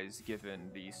 Unwise, given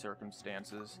the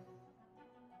circumstances.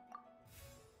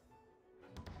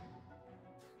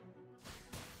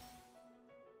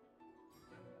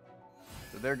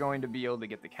 So they're going to be able to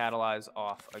get the Catalyze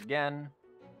off again.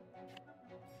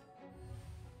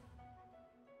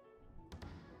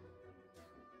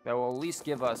 That will at least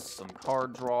give us some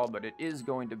card draw, but it is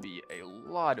going to be a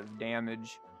lot of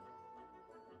damage.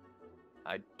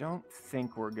 I don't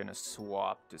think we're going to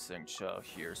swap to Xingqiu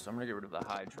here, so I'm going to get rid of the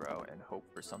Hydro and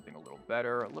hope for something a little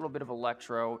better. A little bit of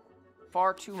Electro.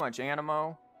 Far too much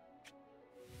Animo.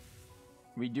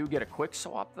 We do get a quick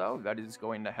swap, though. That is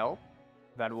going to help.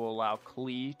 That will allow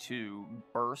Klee to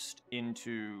burst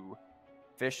into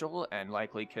Fischl and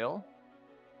likely kill.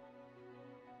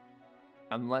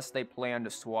 Unless they plan to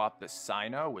swap the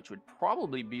Sino, which would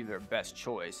probably be their best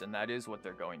choice, and that is what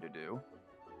they're going to do.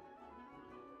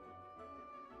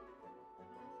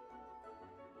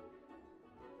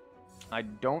 I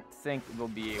don't think they'll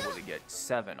be able to get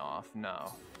 7 off,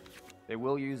 no. They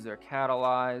will use their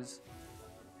Catalyze.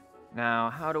 Now,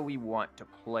 how do we want to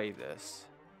play this?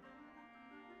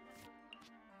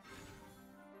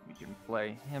 We can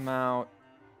play him out.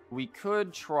 We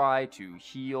could try to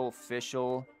heal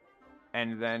Fischl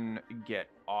and then get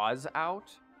Oz out,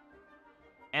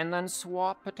 and then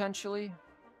swap, potentially.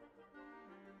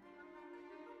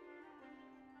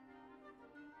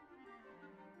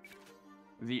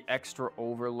 The extra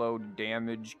overload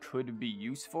damage could be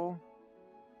useful.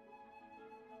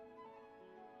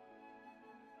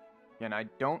 And I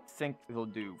don't think they'll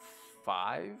do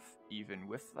 5, even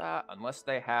with that, unless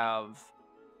they have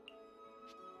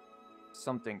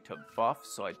something to buff,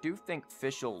 so I do think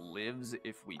Fischl lives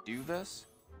if we do this.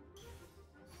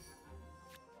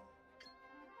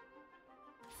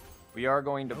 We are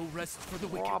going to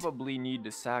probably need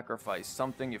to sacrifice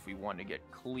something if we want to get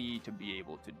Klee to be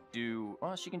able to do...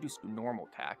 Well, she can do normal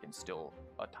attack and still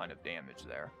a ton of damage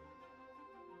there.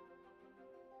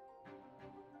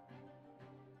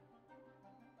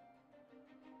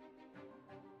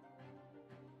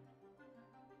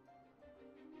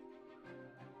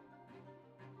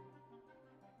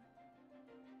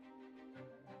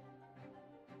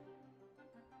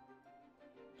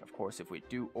 Of course, if we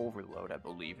do overload, I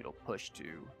believe it'll push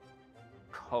to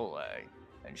Klee,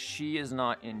 and she is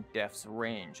not in Def's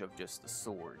range of just the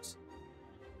swords.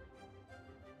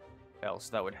 Else,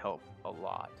 that would help a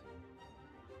lot.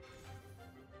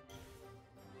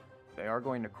 They are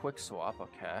going to quick swap,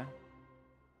 okay.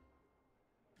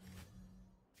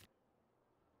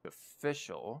 The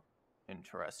Fischl,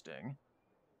 interesting.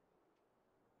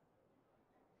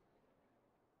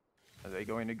 Are they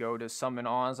going to go to summon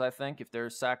Oz, I think? If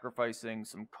they're sacrificing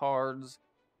some cards,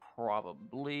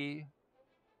 probably.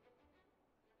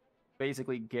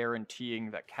 Basically guaranteeing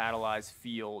that Catalyze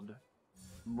Field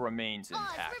remains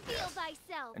intact. Oz, reveal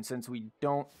thyself. And since we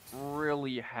don't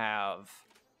really have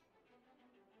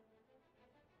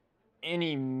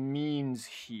any means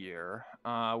here,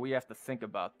 we have to think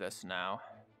about this now.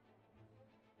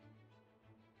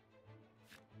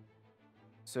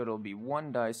 So it'll be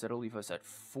 1 dice, that'll leave us at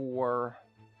 4.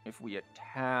 If we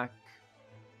attack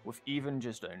with even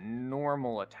just a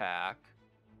normal attack,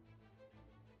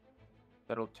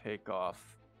 that'll take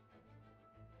off.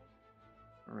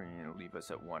 It'll leave us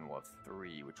at 1 with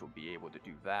 3, which will be able to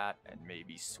do that, and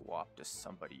maybe swap to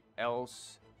somebody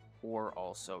else, or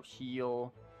also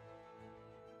heal.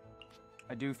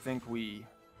 I do think we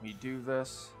do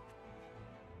this.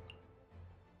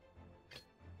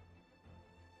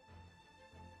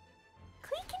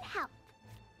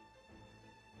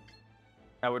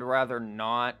 I would rather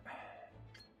not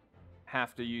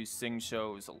have to use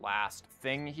Xingqiu's last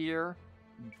thing here,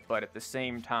 but at the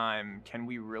same time, can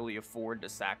we really afford to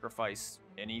sacrifice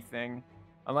anything?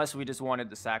 Unless we just wanted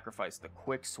to sacrifice the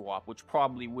quick swap, which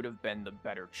probably would have been the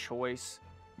better choice,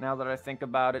 now that I think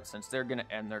about it, since they're going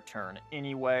to end their turn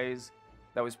anyways.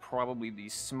 That was probably the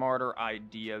smarter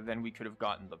idea. Then we could have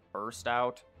gotten the burst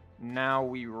out. Now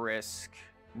we risk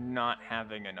not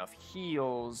having enough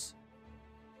heals,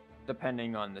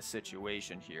 depending on the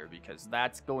situation here, because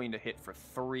that's going to hit for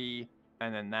 3,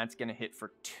 and then that's going to hit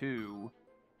for 2,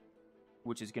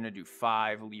 which is going to do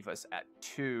 5, leave us at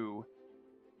 2.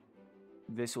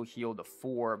 This will heal to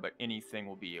 4, but anything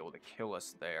will be able to kill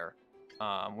us there.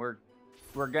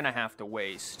 We're going to have to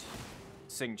waste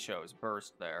Xingqiu's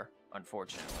burst there,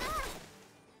 unfortunately.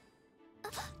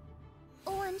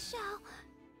 One shall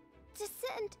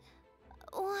descend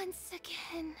once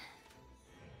again.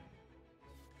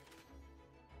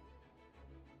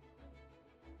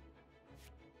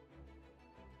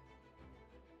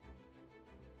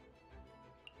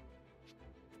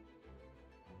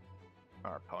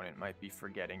 Our opponent might be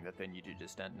forgetting that they need to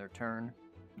just end their turn.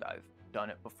 I've done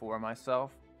it before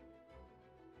myself.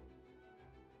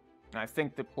 I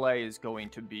think the play is going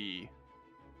to be...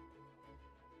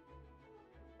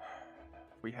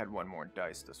 If we had one more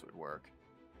dice, this would work.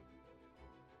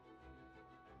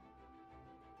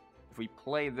 If we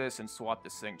play this and swap the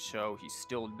Xingqiu, he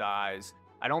still dies.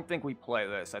 I don't think we play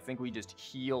this. I think we just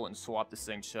heal and swap the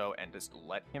Xingqiu and just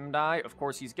let him die. Of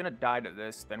course, he's going to die to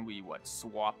this. Then we,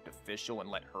 swap to Fischl and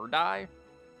let her die?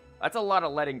 That's a lot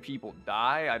of letting people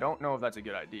die. I don't know if that's a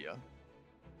good idea.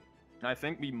 I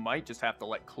think we might just have to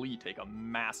let Klee take a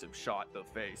massive shot to the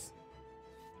face.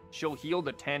 She'll heal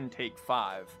to 10, take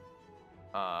 5.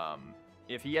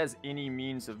 If he has any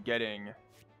means of getting...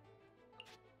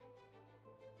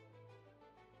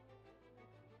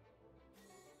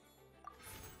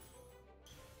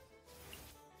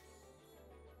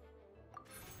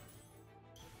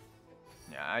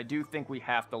 Yeah, I do think we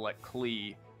have to let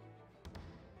Klee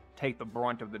take the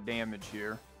brunt of the damage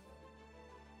here.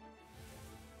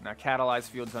 Now, Catalyze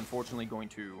Field's unfortunately going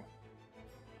to...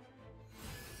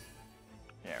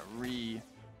 Yeah,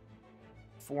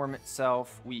 reform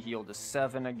itself. We heal to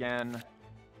 7 again.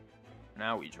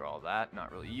 Now we draw that.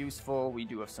 Not really useful. We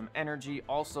do have some energy.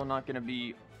 Also not going to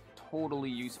be totally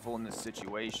useful in this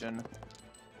situation.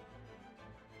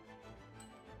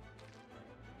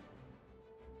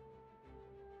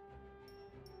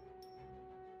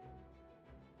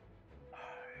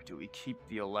 Do we keep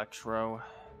the Electro?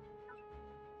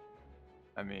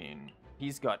 I mean,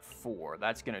 he's got 4.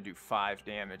 That's going to do 5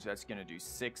 damage. That's going to do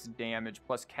 6 damage,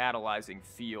 plus Catalyzing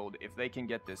Field. If they can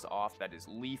get this off, that is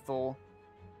lethal.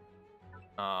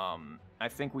 I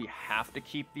think we have to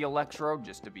keep the Electro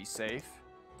just to be safe.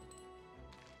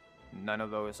 None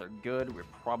of those are good. We're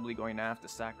probably going to have to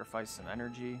sacrifice some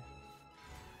energy.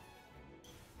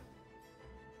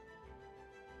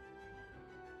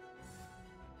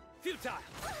 Futile.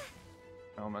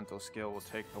 Elemental skill will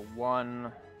take the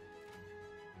 1.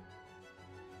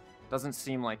 Doesn't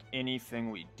seem like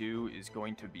anything we do is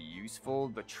going to be useful.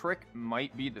 The trick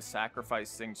might be the sacrifice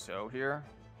Xingqiu here.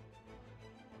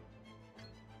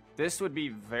 This would be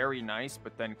very nice,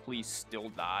 but then Klee still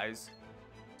dies.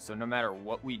 So no matter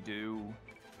what we do,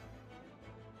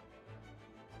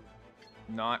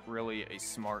 not really a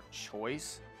smart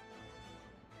choice.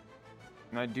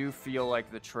 And I do feel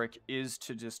like the trick is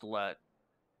to just let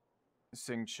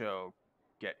Xingqiu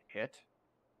get hit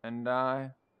and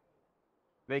die.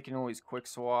 They can always quick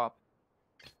swap.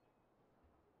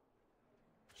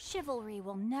 Chivalry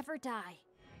will never die.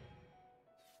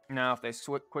 Now, if they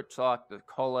quick swap the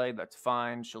Klee, that's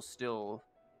fine. She'll still...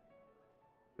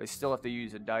 They still have to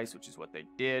use a dice, which is what they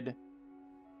did.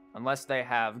 Unless they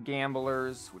have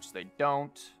gamblers, which they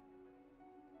don't.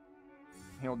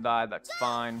 He'll die, that's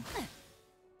fine.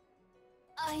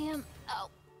 I am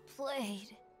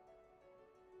outplayed.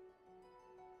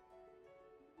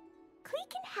 Klee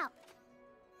can help.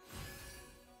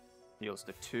 Heals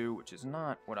to 2, which is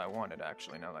not what I wanted,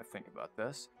 actually, now that I think about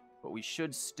this. But we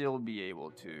should still be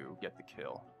able to get the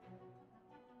kill.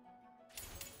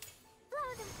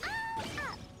 Blow them all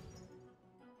up.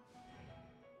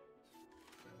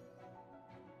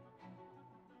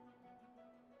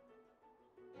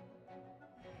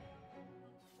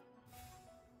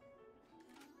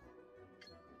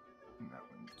 That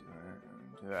wouldn't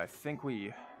do it. I think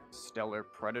we Stellar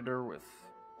Predator with...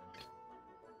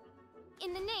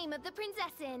 In the name of the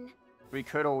Prinzessin. We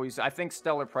could always... I think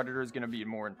Stellar Predator is going to be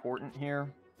more important here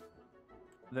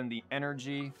than the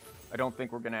energy. I don't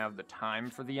think we're going to have the time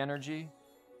for the energy.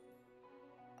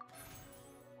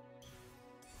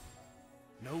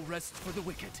 No rest for the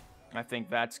wicked. I think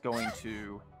that's going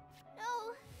to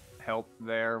No. help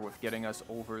there with getting us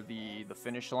over the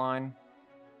finish line.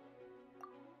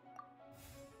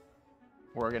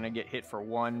 We're going to get hit for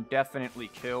 1. Definitely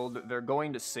killed. They're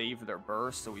going to save their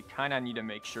burst, so we kind of need to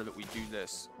make sure that we do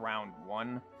this round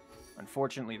 1.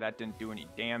 Unfortunately, that didn't do any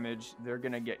damage. They're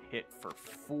going to get hit for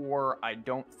 4. I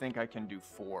don't think I can do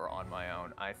 4 on my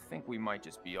own. I think we might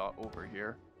just be over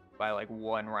here by like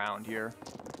 1 round here.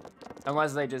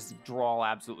 Unless they just draw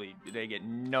absolutely, they get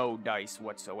no dice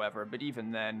whatsoever. But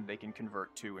even then, they can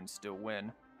convert 2 and still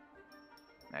win.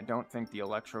 I don't think the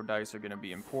electro dice are going to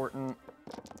be important.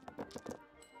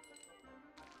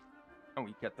 And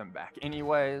we get them back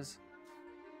anyways.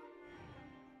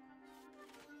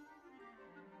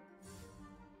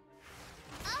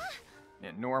 Yeah,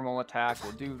 normal attack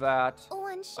will do that.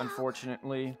 One shot.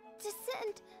 Unfortunately.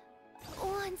 Descend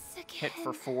once again. Hit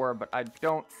for 4, but I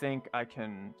don't think I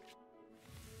can...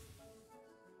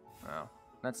 Oh,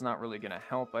 that's not really going to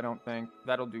help, I don't think.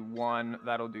 That'll do 1,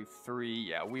 that'll do 3.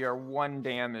 Yeah, we are 1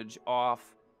 damage off,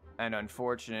 and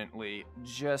unfortunately,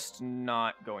 just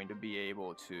not going to be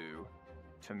able to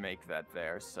make that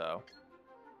there, so...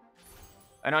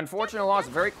 An unfortunate loss,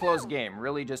 very close game.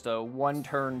 Really just a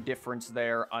 1-turn difference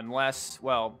there, unless,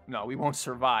 well, no, we won't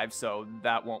survive, so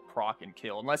that won't proc and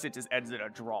kill. Unless it just ends in a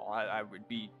draw. I would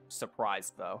be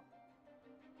surprised, though.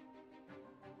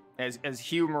 As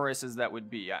humorous as that would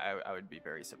be, I would be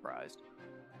very surprised.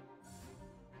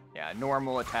 Yeah,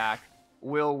 normal attack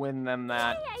will win them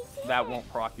that. That won't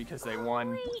proc because they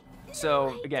won.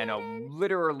 So, again, a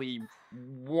literally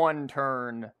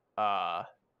 1-turn,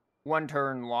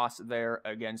 1-turn loss there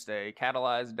against a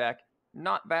catalyzed deck.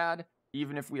 Not bad.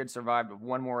 Even if we had survived with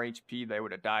 1 more HP, they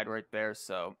would have died right there.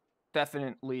 So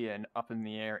definitely an up in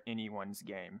the air anyone's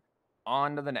game.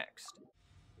 On to the next.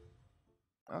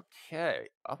 Okay,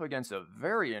 up against a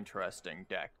very interesting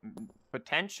deck.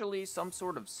 Potentially some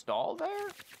sort of stall there?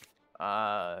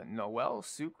 Noelle,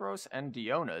 Sucrose, and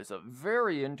Diona is a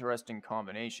very interesting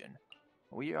combination.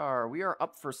 We are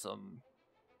up for some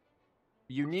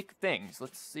unique things.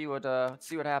 Let's see what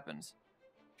happens.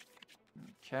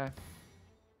 Okay.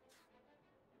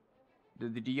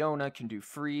 The Diona can do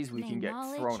freeze. We can get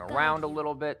thrown around a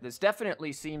little bit. This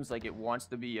definitely seems like it wants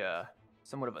to be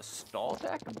somewhat of a stall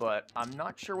deck, but I'm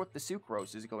not sure what the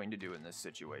Sucrose is going to do in this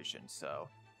situation. So,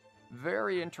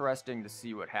 very interesting to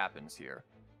see what happens here.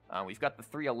 We've got the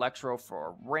 3 Electro for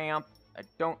a ramp. I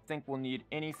don't think we'll need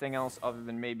anything else other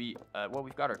than maybe, well,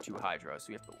 we've got our 2 Hydra, so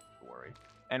we have to worry.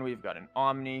 And we've got an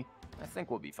Omni. I think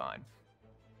we'll be fine.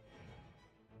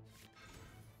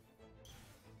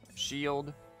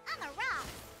 Shield. I'm a rock.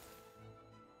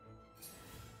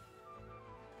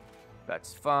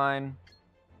 That's fine.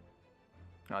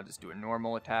 I'll just do a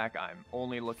normal attack. I'm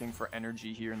only looking for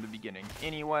energy here in the beginning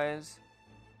anyways.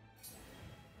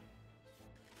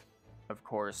 Of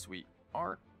course, we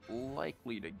aren't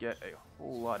likely to get a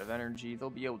whole lot of energy. They'll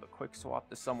be able to quick swap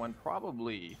to someone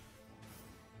probably...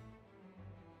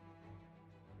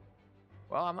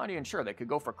 Well, I'm not even sure. They could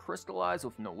go for Crystallize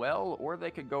with Noelle, or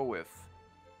they could go with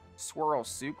Swirl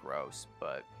Sucrose,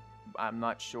 but I'm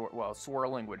not sure. Well,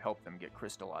 Swirling would help them get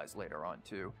Crystallized later on,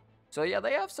 too. So, yeah,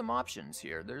 they have some options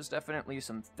here. There's definitely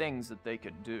some things that they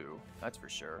could do, that's for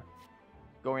sure.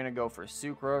 Going to go for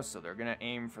Sucrose, so they're going to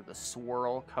aim for the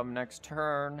Swirl come next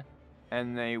turn,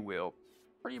 and they will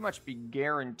pretty much be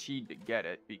guaranteed to get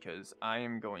it, because I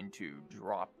am going to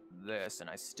drop this, and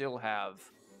I still have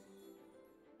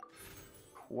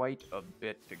quite a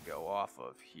bit to go off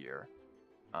of here.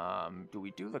 Do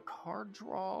we do the card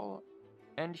draw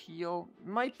and heal?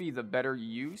 Might be the better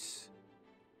use.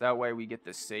 That way we get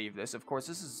to save this. Of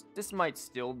course, this might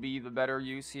still be the better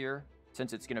use here.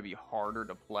 Since it's going to be harder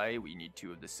to play, we need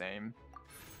 2 of the same.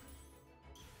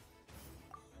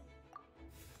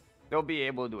 They'll be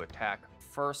able to attack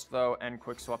first, though, and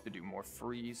quick swap to do more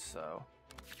freeze, so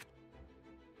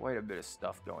quite a bit of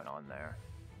stuff going on there.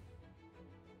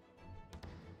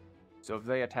 So if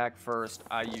they attack first,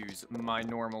 I use my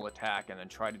normal attack and then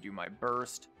try to do my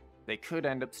burst. They could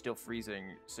end up still freezing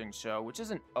Xingqiu, which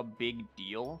isn't a big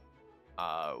deal.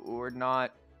 We're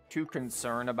not too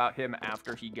concerned about him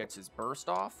after he gets his burst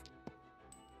off.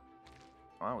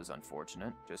 Well, that was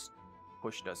unfortunate. Just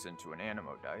pushed us into an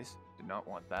Animo dice. Did not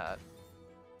want that.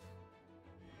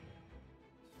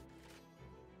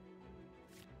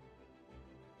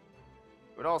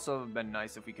 It would also have been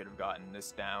nice if we could have gotten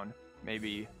this down.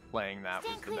 Maybe playing that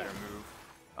was the better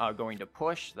move. Going to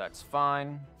push, that's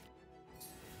fine.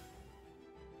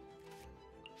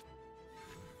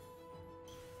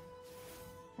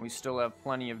 We still have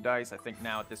plenty of dice. I think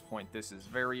now at this point this is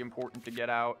very important to get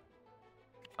out.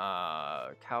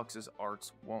 Calx's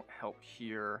arts won't help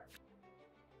here.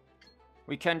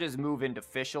 We can just move into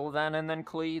Fischl then and then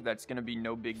Klee. That's going to be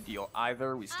no big deal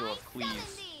either. We still have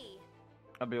Klee's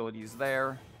abilities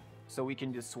there. So we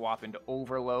can just swap into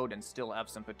Overload and still have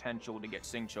some potential to get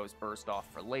Xingqiu's burst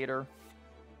off for later.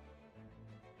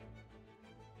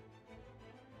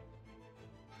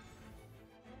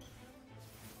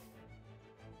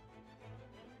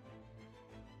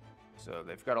 So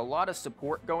they've got a lot of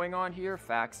support going on here.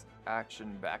 Fax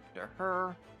action back to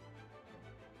her,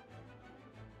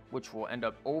 which will end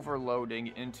up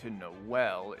overloading into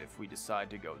Noelle if we decide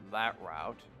to go that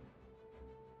route.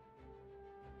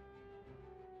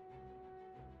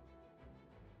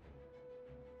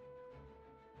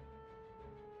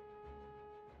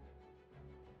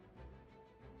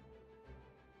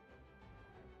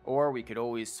 Or we could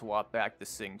always swap back to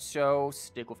Xingqiu,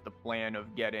 stick with the plan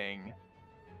of getting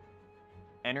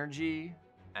energy,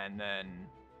 and then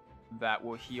that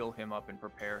will heal him up and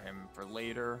prepare him for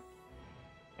later.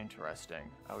 Interesting.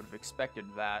 I would have expected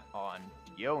that on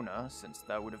Diona, since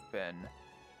that would have been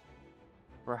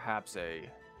perhaps a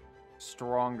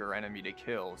stronger enemy to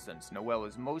kill, since Noelle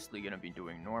is mostly going to be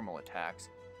doing normal attacks.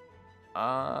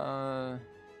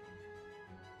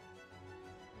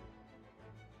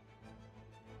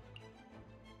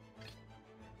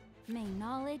 May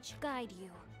knowledge guide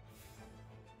you.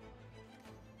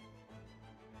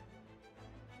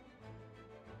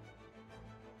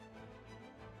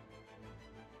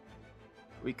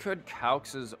 We could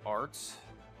Calx's arts,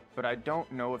 but I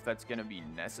don't know if that's going to be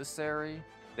necessary.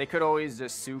 They could always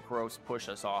just Sucrose push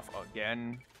us off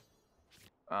again.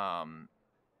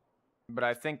 But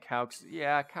I think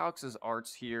Calx's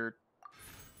arts here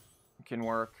can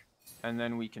work. And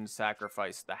then we can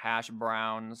sacrifice the Hash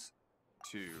Browns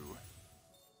to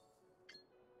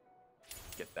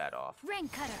get that off. Rain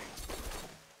Cutter.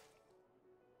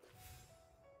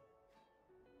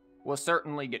 We'll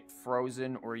certainly get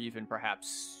frozen, or even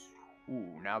perhaps...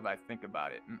 Ooh, now that I think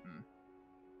about it,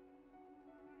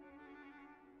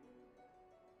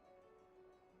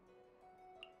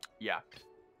 Yeah,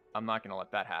 I'm not gonna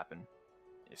let that happen.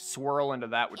 A swirl into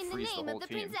that would freeze the whole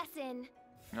team.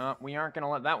 No, we aren't gonna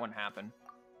let that one happen.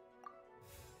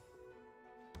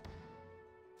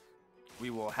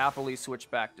 We will happily switch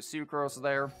back to Sucrose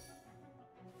there.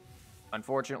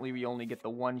 Unfortunately, we only get the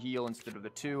one heal instead of the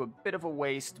two. A bit of a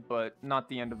waste, but not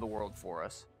the end of the world for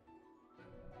us.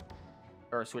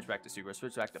 Or switch back to Sucrose,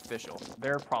 switch back to Fischl.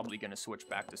 They're probably going to switch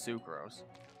back to Sucrose.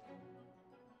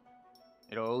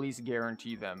 It'll at least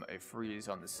guarantee them a freeze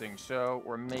on the Xingqiu,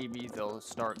 or maybe they'll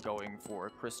start going for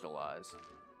Crystallize.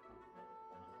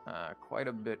 Quite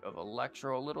a bit of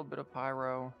Electro, a little bit of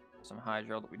Pyro, some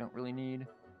Hydro that we don't really need.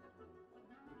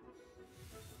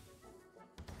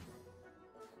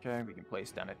 Okay, we can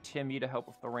place down a Timmy to help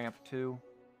with the ramp too.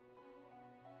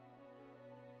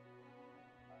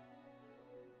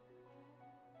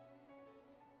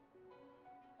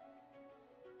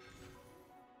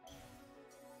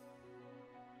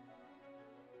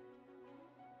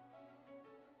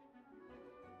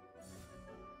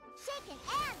 Shaken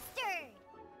and stirred.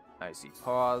 Icy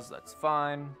Pause, that's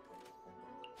fine.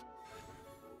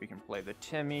 We can play the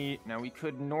Timmy. Now we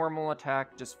could normal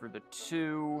attack just for the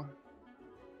 2.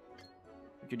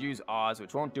 We could use Oz,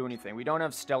 which won't do anything. We don't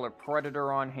have Stellar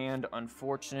Predator on hand,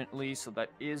 unfortunately, so that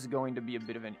is going to be a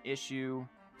bit of an issue.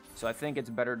 So I think it's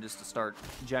better just to start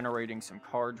generating some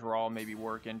card draw, maybe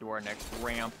work into our next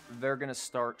ramp. They're going to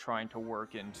start trying to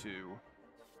work into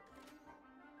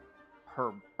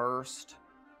her burst.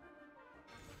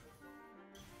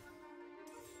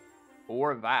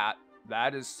 Or that.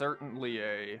 That is certainly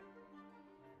a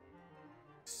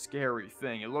scary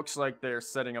thing. It looks like they're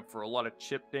setting up for a lot of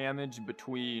chip damage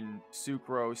between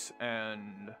Sucrose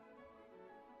and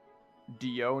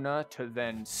Diona to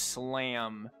then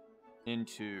slam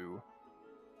into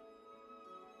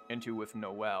with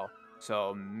Noelle.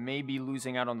 So maybe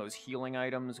losing out on those healing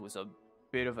items was a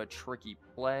bit of a tricky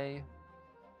play.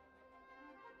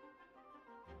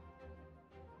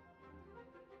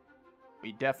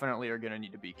 We definitely are going to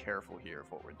need to be careful here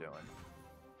of what we're doing.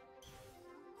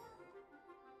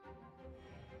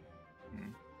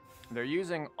 They're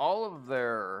using all of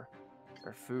their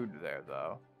food there,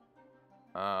 though.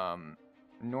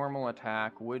 Normal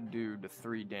attack would do the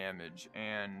 3 damage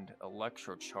and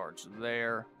Electro Charge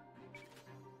there.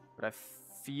 But I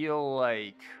feel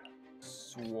like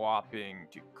swapping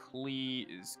to Klee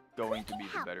is going to be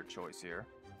the better choice here.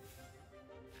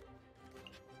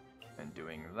 And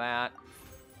doing that.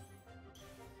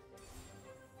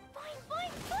 Boing,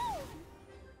 boing, boom.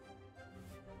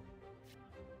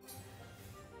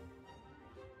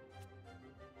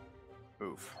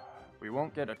 Oof. We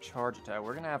won't get a charge attack.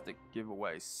 We're going to have to give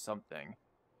away something.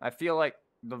 I feel like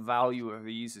the value of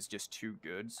these is just too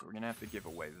good, so we're going to have to give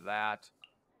away that.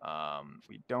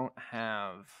 We don't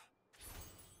have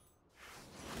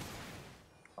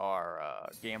our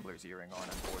gambler's earring on,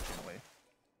 unfortunately.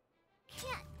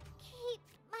 Can't keep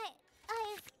my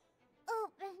eyes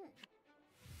open.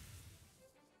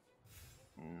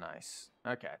 Nice.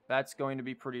 Okay, that's going to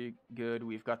be pretty good.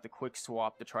 We've got the quick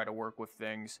swap to try to work with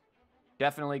things.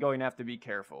 Definitely going to have to be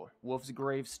careful. Wolf's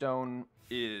Gravestone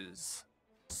is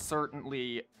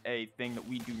certainly a thing that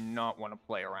we do not want to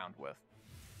play around with.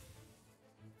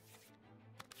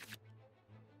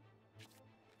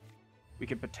 We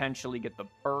could potentially get the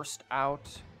burst out.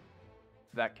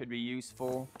 That could be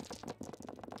useful.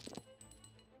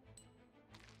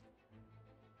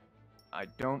 I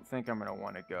don't think I'm going to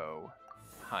want to go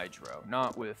Hydro.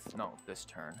 Not with this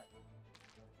turn.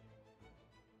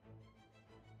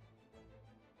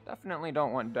 Definitely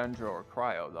don't want Dendro or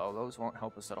Cryo, though. Those won't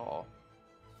help us at all.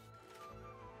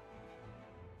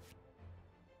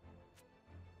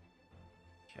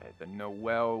 Okay, the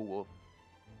Noelle will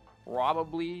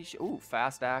probably... Ooh,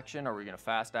 fast action. Are we going to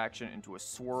fast action into a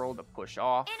swirl to push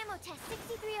off? Animo test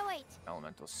 6308.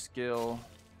 Elemental skill.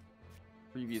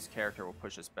 Previous character will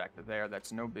push us back to there.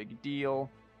 That's no big deal.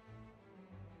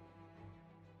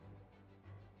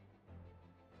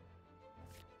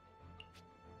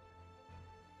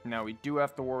 Now, we do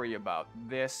have to worry about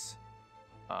this.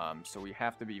 So we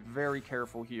have to be very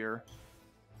careful here.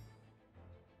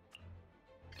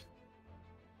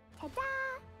 Ta-da!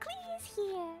 Klee's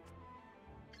here.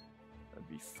 That'd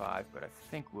be 5, but I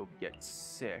think we'll get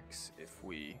 6 if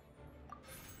we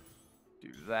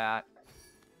do that.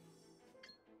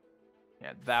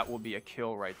 Yeah, that will be a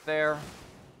kill right there.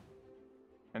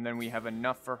 And then we have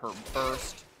enough for her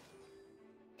burst.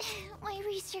 My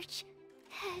research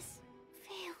has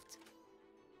failed.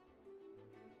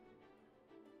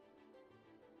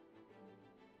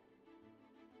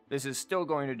 This is still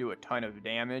going to do a ton of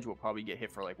damage. We'll probably get hit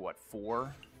for like, what,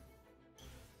 4?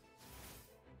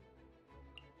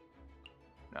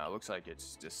 No, it looks like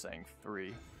it's just saying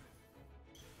 3.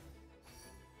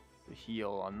 The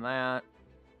heal on that.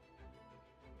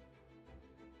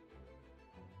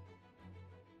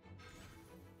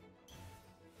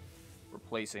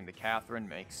 Replacing the Catherine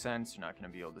makes sense. You're not going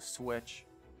to be able to switch.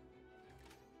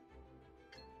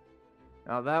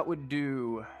 Now that would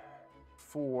do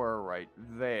 4 right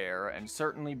there, and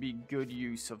certainly be good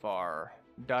use of our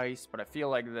dice, but I feel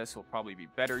like this will probably be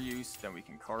better use, then we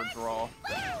can card draw.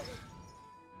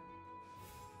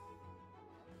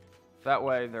 That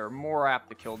way they're more apt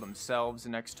to kill themselves the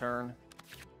next turn.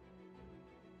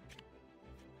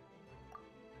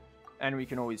 And we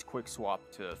can always quick swap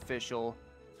to Fischl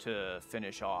to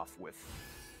finish off with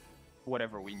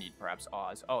whatever we need, perhaps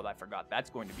Oz. Oh, I forgot. That's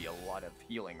going to be a lot of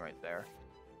healing right there.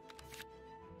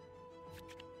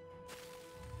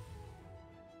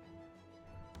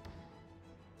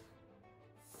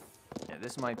 Yeah,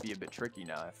 this might be a bit tricky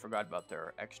now. I forgot about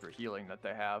their extra healing that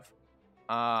they have.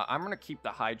 I'm going to keep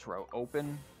the Hydro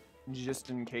open, just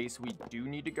in case we do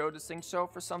need to go to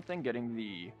Xingqiu for something. Getting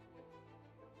the...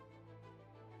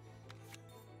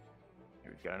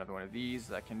 We've got another one of these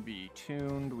that can be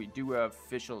tuned. We do have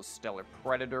Fischl's Stellar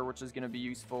Predator, which is going to be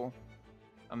useful.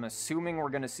 I'm assuming we're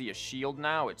going to see a shield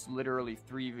now. It's literally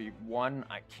 3v1.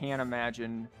 I can't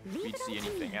imagine we'd see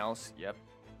anything else. Yep.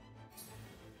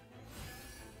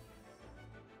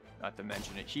 Not to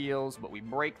mention it heals, but we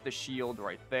break the shield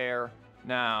right there.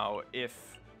 Now,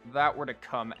 if that were to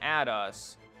come at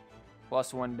us,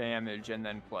 +1 damage and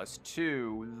then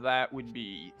 +2, that would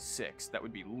be 6. That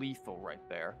would be lethal right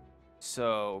there.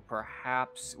 So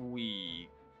perhaps we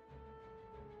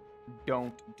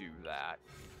don't do that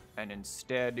and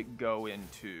instead go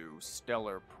into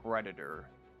Stellar Predator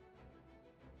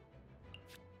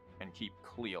and keep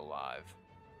Klee alive.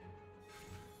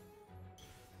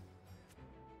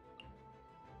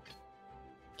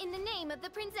 In the name of the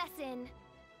Prinzessin.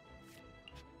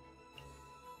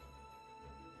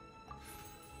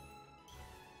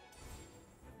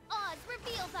 Oz,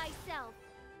 reveal thyself.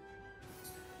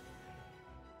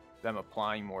 Them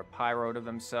applying more pyro to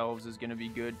themselves is going to be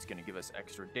good. It's going to give us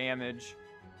extra damage.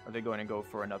 Are they going to go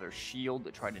for another shield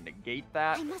to try to negate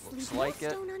that? I must Looks leave like no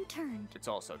it. stone unturned. It's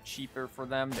also cheaper for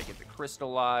them. They get the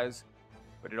crystallize,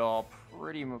 but it all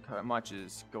pretty much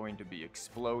is going to be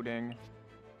exploding.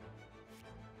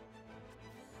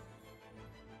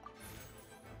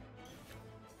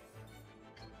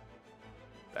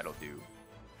 That'll do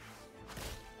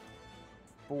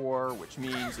 4, which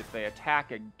means if they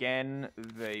attack again,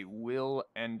 they will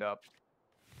end up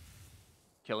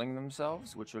killing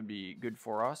themselves, which would be good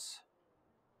for us.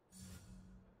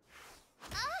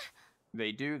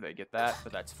 They do, they get that,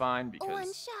 but that's fine because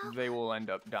One-shot. they will end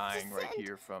up dying right Descend.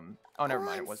 here from... Oh, never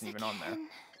mind, it Once wasn't even on there. again.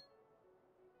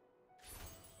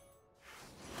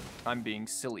 I'm being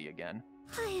silly again.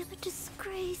 I am a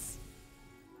disgrace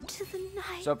to the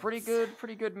night. So pretty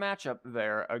good matchup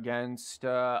there against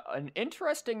an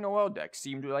interesting Noelle deck.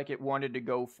 Seemed like it wanted to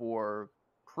go for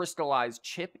crystallized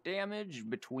chip damage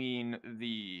between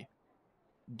the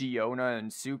Diona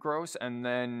and Sucrose, and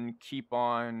then keep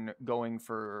on going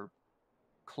for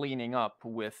cleaning up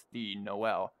with the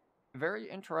Noelle. Very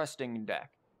interesting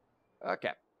deck.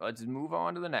 Okay, let's move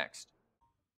on to the next.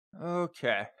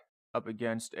 Okay, up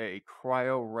against a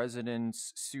Cryo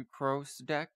Resonance Sucrose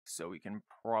deck, so we can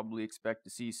probably expect to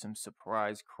see some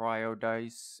surprise Cryo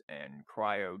dice and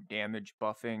Cryo damage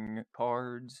buffing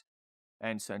cards.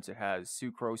 And since it has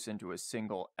Sucrose into a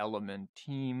single element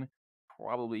team,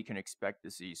 probably can expect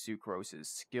to see Sucrose's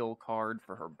skill card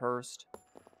for her burst.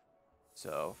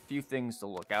 So, a few things to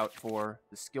look out for.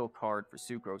 The skill card for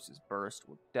Sucrose's burst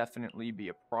will definitely be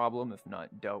a problem if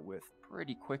not dealt with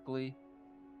pretty quickly.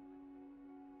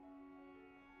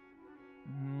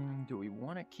 Do we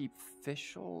want to keep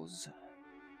Fischls?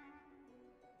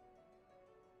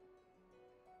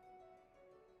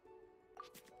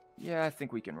 Yeah, I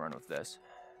think we can run with this.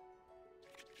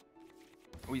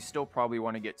 We still probably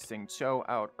want to get Xingqiu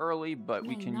out early, but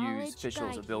we can use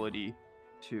Fischl's ability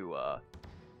to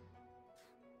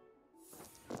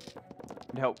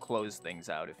help close things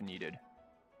out if needed.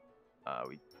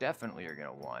 We definitely are going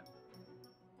to want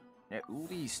at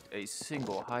least a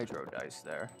single Hydro dice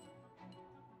there.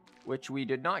 Which we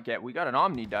did not get. We got an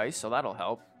Omni dice, so that'll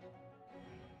help.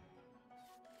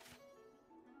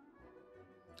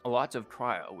 Lots of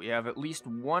Cryo. We have at least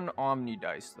one Omni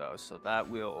dice, though, so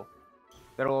that'll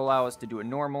allow us to do a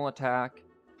normal attack.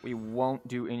 We won't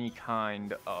do any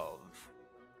kind of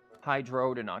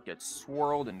Hydro to not get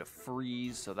swirled into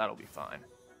freeze, so that'll be fine.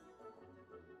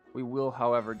 We will,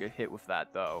 however, get hit with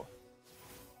that, though,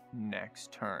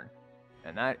 next turn.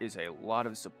 And that is a lot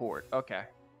of support. Okay.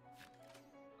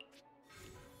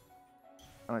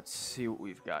 Let's see what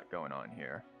we've got going on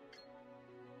here.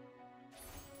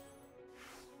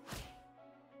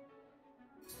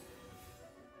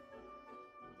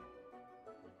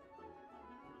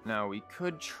 Now, we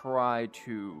could try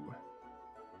to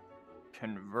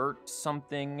convert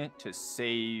something to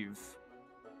save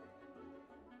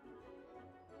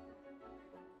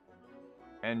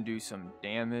and do some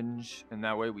damage, and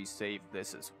that way we save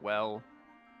this as well.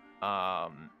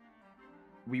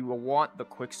 We will want the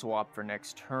quick swap for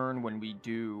next turn. When we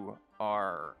do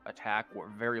our attack, we're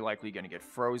very likely going to get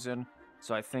frozen,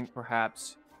 so I think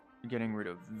perhaps getting rid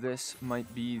of this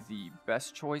might be the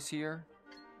best choice here.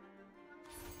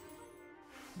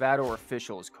 That or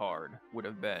Fischl's card would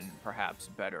have been perhaps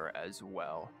better as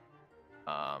well.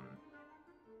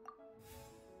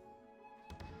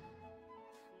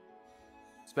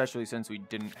 Especially since we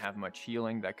didn't have much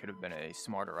healing, that could have been a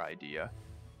smarter idea.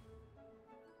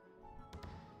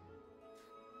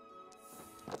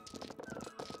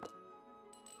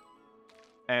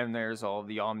 And there's all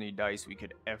the Omni dice we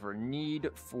could ever need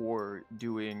for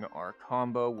doing our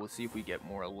combo. We'll see if we get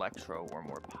more Electro or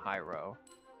more Pyro.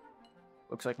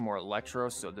 Looks like more Electro,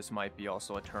 so this might be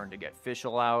also a turn to get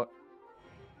Fischl out.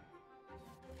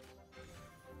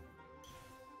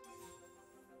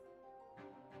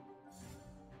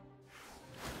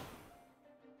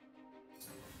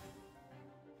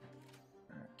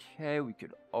 Okay, we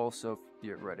could also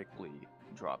theoretically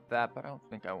drop that, but I don't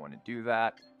think I want to do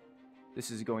that. This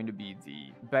is going to be the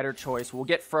better choice. We'll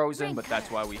get frozen, but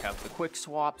that's why we have the quick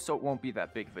swap, so it won't be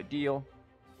that big of a deal.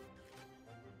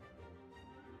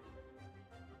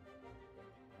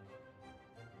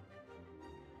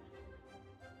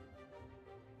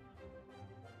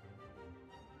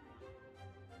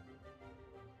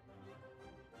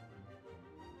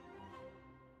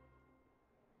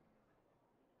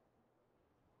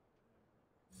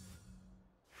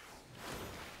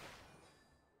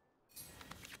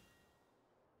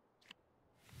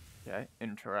 Okay,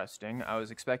 interesting. I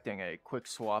was expecting a quick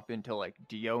swap into, like,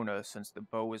 Diona since the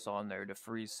bow is on there to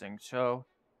freeze Xingqiu.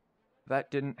 That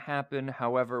didn't happen.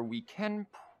 However, we can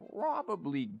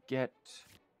probably get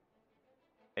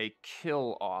a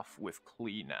kill off with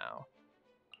Klee now.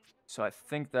 So I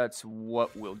think that's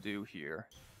what we'll do here.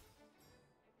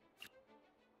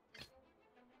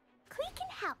 Klee can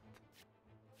help.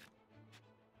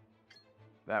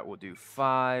 That will do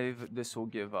 5. This will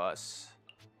give us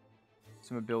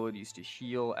some abilities to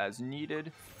heal as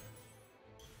needed.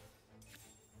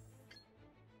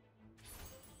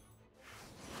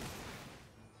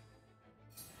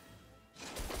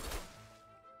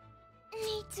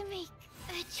 Need to make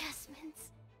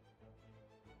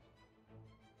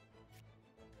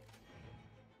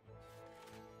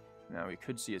Now we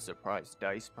could see a surprise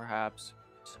dice, perhaps.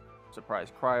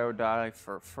 Surprise cryo die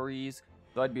for freeze.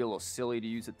 Though I'd be a little silly to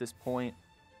use at this point.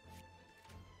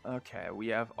 Okay, we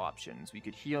have options. We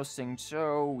could heal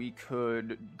Xingqiu. We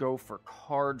could go for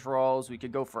card draws. We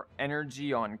could go for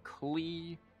energy on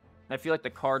Klee. I feel like the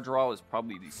card draw is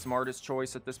probably the smartest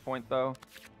choice at this point, though.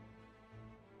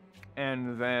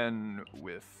 And then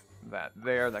with that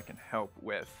there, that can help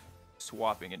with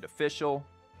swapping into Fischl.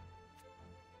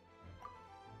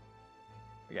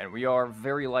 Again, we are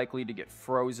very likely to get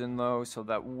frozen, though, so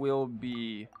that will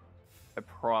be a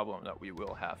problem that we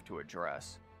will have to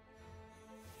address.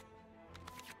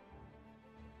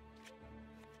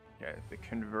 Okay, the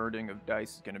converting of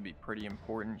dice is going to be pretty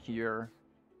important here.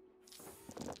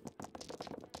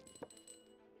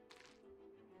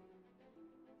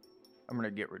 I'm going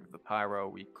to get rid of the pyro.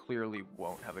 We clearly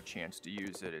won't have a chance to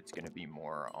use it. It's going to be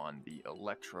more on the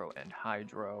electro and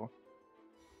hydro.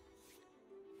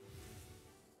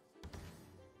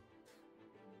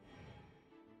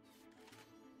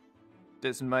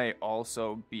 This may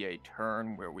also be a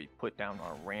turn where we put down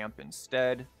our ramp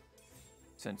instead,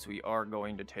 since we are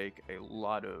going to take a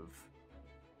lot of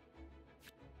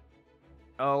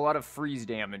freeze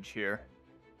damage here.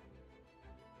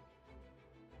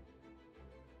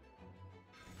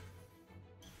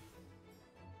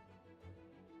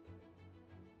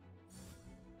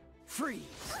 Freeze!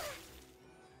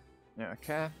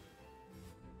 Okay.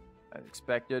 As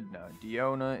expected, now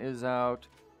Diona is out.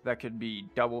 That could be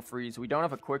double freeze. We don't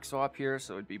have a quick swap here,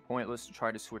 so it'd be pointless to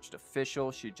try to switch to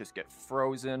Fischl. She'd just get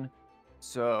frozen.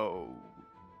 So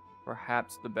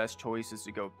perhaps the best choice is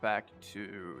to go back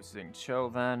to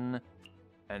Xingqiu then.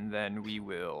 And then we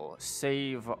will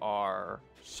save our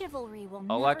Chivalry will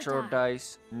electro never die.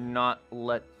 dice, not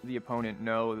let the opponent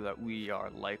know that we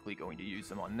are likely going to use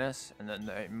them on this, and then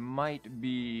they might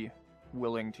be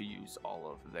willing to use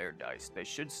all of their dice. They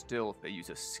should still, if they use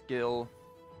a skill,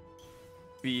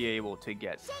 be able to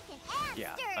get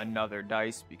another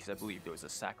dice, because I believe there was a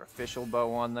sacrificial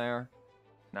bow on there.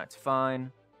 That's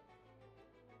fine.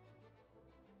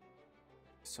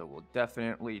 So we'll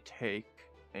definitely take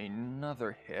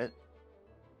another hit.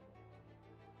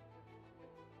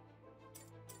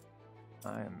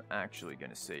 I am actually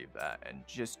going to save that and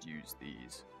just use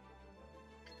these.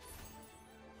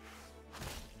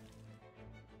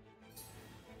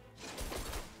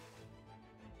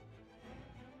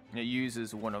 It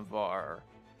uses one of our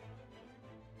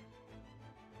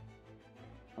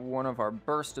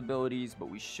burst abilities, but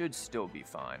we should still be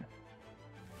fine.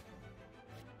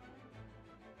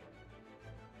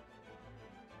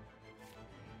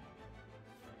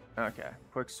 Okay,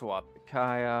 quick swap to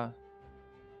Kaya.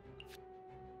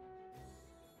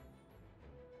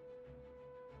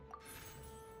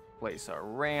 Place our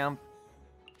ramp.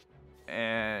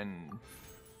 And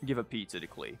give a pizza to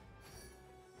Klee.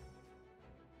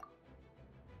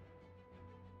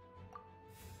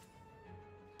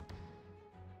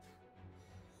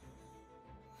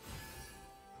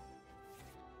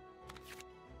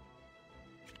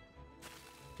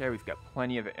 Okay, we've got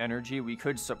plenty of energy. We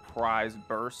could surprise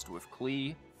burst with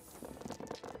Klee.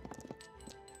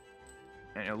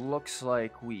 And it looks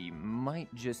like we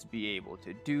might just be able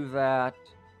to do that.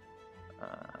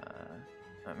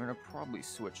 I'm going to probably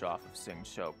switch off of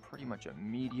Xingqiu pretty much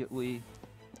immediately.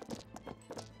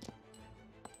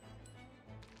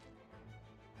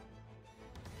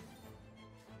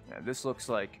 Yeah, this looks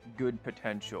like good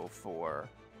potential for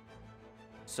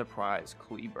surprise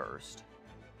Klee burst.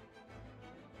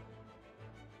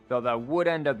 Though that would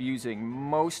end up using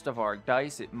most of our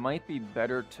dice, it might be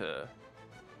better to...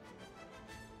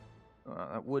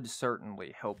 that would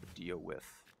certainly help deal with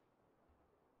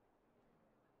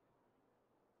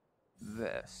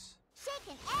this.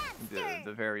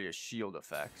 The various shield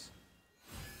effects.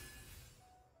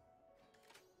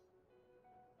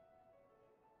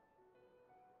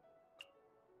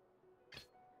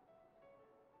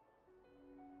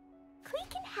 Klee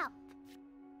can help.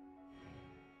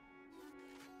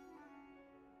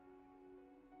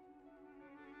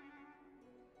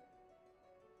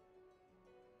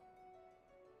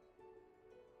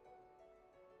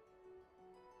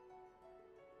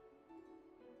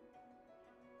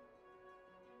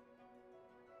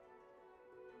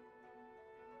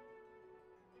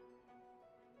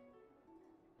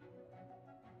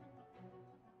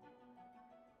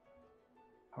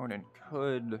 Opponent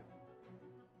could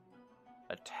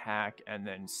attack and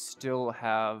then still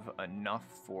have enough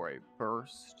for a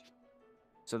burst.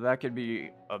 So that could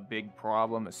be a big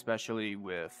problem, especially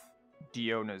with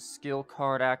Diona's skill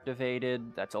card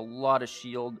activated. That's a lot of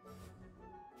shield.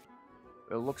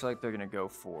 It looks like they're going to go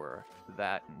for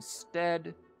that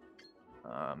instead.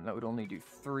 That would only do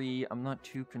 3. I'm not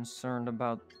too concerned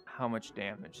about how much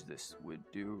damage this would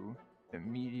do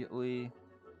immediately.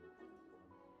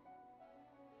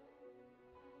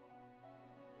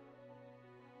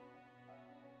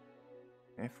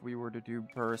 If we were to do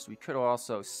burst, we could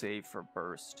also save for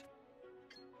burst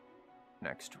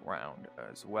next round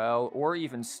as well, or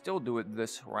even still do it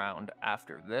this round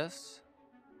after this.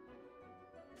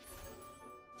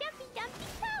 Jumpy dumpy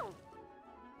go!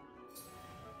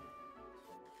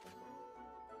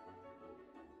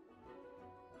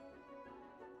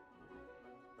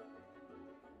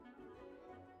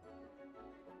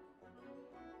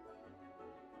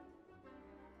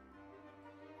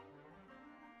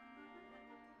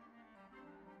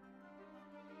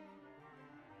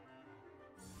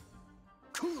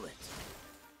 Cool it.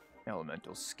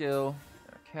 Elemental skill.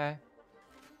 Okay.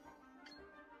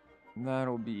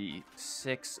 That'll be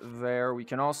 6 there. We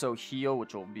can also heal,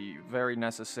 which will be very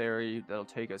necessary. That'll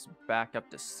take us back up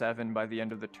to 7 by the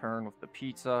end of the turn with the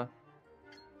pizza.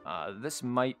 This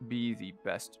might be the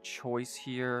best choice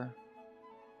here.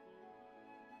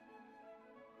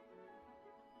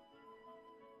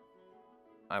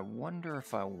 I wonder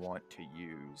if I want to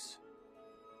use...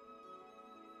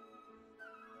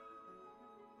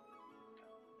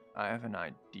 I have an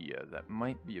idea that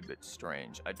might be a bit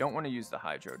strange. I don't want to use the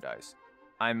Hydro Dice.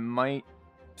 I might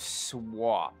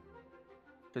swap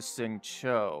to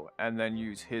Xingqiu and then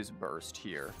use his burst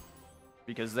here,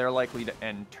 because they're likely to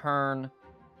end turn,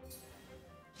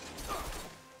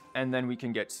 and then we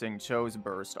can get Xingqiu's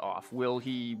burst off. Will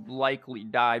he likely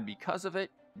die because of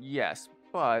it? Yes,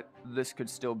 but this could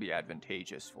still be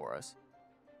advantageous for us.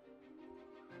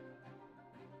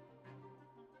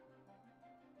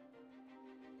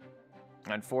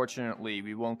 Unfortunately,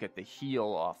 we won't get the heal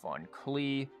off on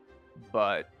Klee,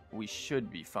 but we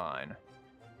should be fine.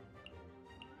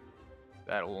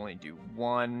 That'll only do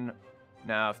 1.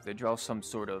 Now, if they draw some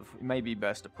sort of... It may be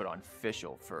best to put on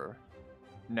Fischl for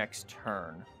next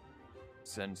turn,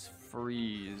 since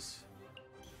freeze...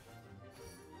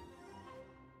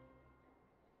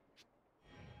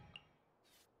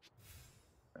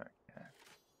 Okay.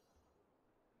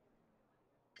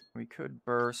 We could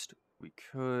burst. We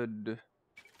could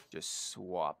just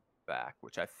swap back,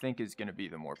 which I think is going to be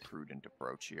the more prudent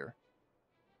approach here.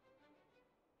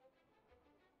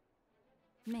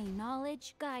 May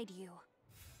knowledge guide you.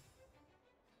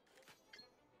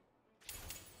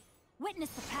 Witness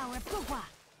the power of Gugwa.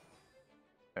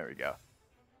 There we go.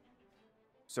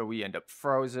 So we end up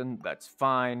frozen. That's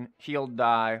fine. He'll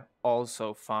die.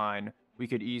 Also fine. We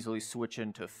could easily switch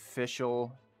into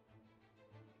Fischl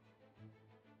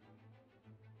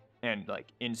and like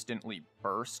instantly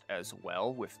burst as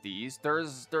well with these.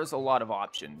 There's a lot of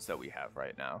options that we have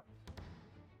right now.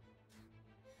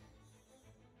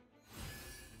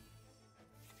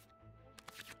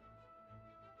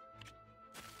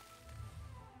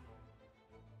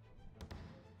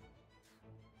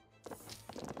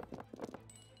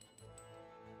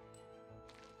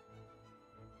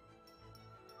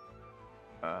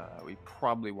 We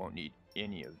probably won't need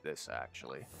any of this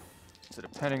actually. So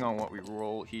depending on what we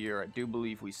roll here, I do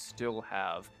believe we still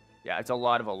have... Yeah, it's a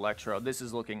lot of Electro. This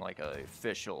is looking like a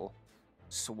Fischl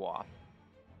swap.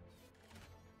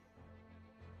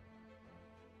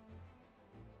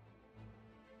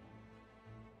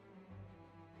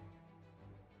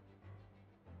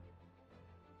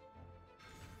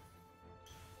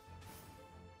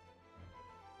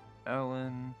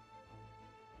 Ellen...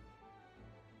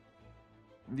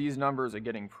 These numbers are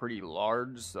getting pretty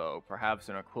large, so perhaps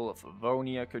an Aquila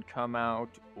Favonia could come out,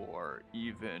 or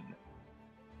even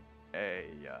a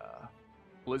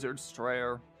Blizzard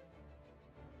Strayer.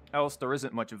 Else, there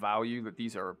isn't much value that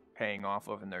these are paying off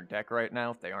of in their deck right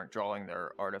now if they aren't drawing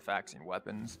their artifacts and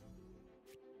weapons.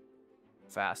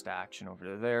 Fast action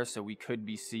over there, so we could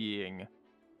be seeing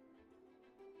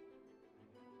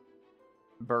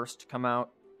Burst come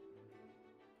out.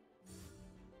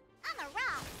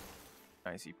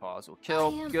 Icy Paws will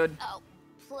kill. Good.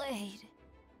 Outplayed.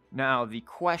 Now, the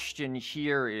question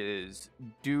here is,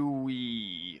 do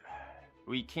we...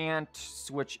 We can't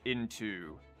switch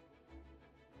into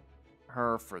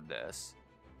her for this,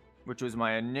 which was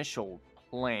my initial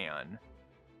plan.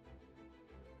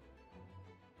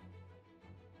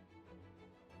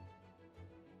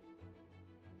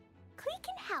 Klee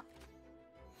can help.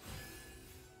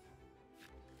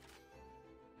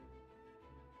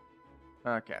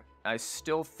 Okay, I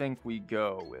still think we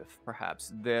go with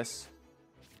perhaps this.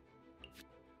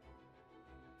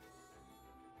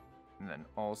 And then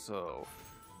also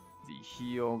the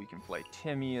heal. We can play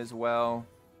Timmy as well.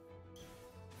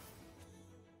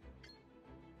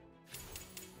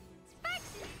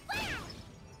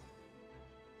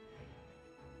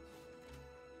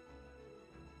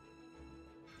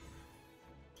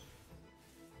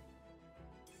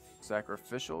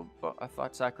 Sacrificial bow. I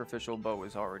thought sacrificial bow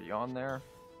was already on there.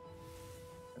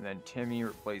 And then Timmy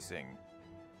replacing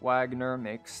Wagner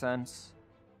makes sense.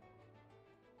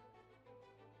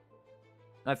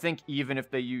 I think even if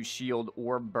they use shield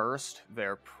or burst,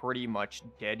 they're pretty much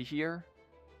dead here.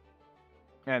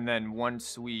 And then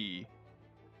once we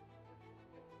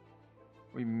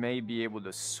may be able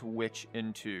to switch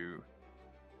into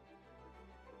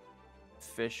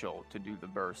Fischl to do the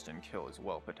burst and kill as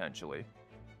well, potentially.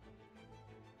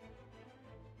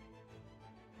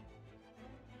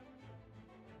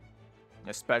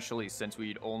 Especially since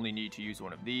we'd only need to use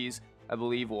one of these. I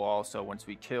believe we'll also, once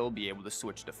we kill, be able to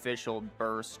switch to Fischl,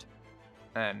 burst,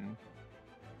 and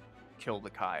kill the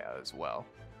Kaya as well.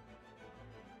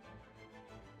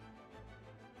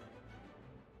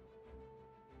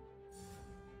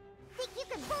 Think you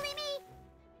can bully me?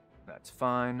 That's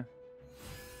fine.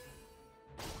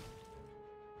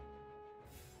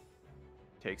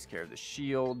 Takes care of the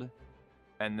shield.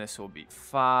 And this will be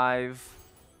 5.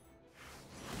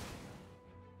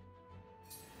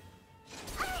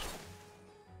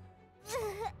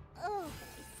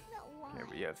 Okay,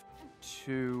 we have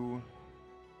 2.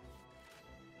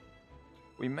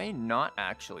 We may not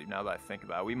actually, now that I think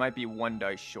about it. We might be 1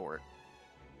 dice short.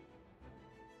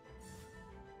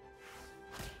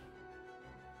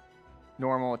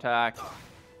 Normal attack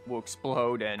will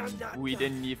explode, and we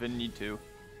didn't even need to.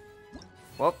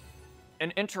 Well, an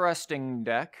interesting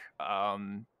deck.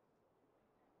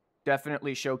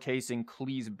 Definitely showcasing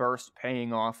Klee's burst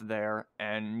paying off there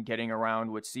and getting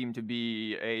around what seemed to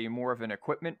be a more of an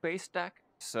equipment-based deck.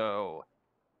 So,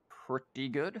 pretty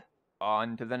good.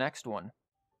 On to the next one.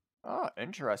 Ah,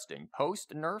 interesting.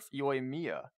 Post-nerf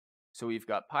Yoimiya. So we've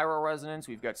got Pyro Resonance,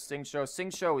 we've got Xingqiu.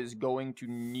 Xingqiu is going to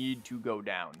need to go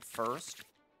down first,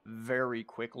 very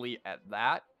quickly at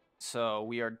that. So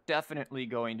we are definitely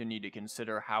going to need to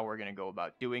consider how we're going to go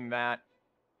about doing that.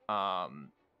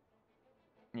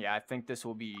 Yeah, I think this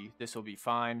will be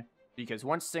fine, because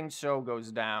once Xingqiu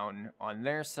goes down on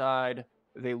their side,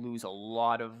 they lose a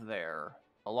lot of their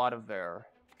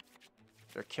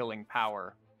killing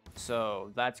power.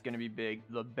 So that's going to be big.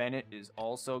 The Bennett is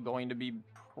also going to be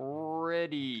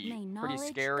pretty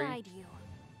scary. Guide you.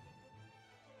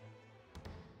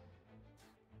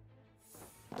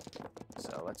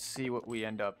 So let's see what we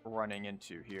end up running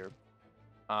into here.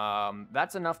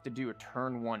 That's enough to do a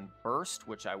turn 1 burst,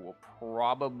 which I will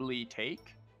probably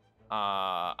take.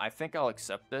 I think I'll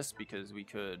accept this because we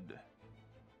could...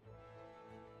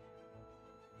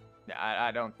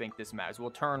 I don't think this matters.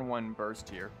 We'll turn 1 burst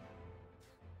here.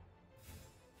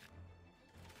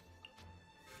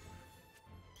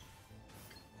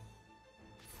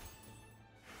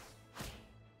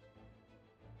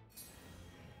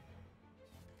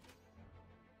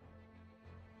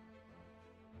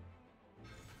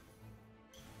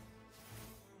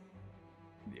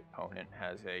 Opponent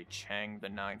has a Chang the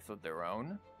 9th of their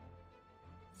own.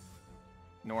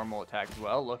 Normal attack as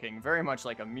well, looking very much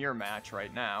like a mirror match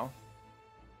right now.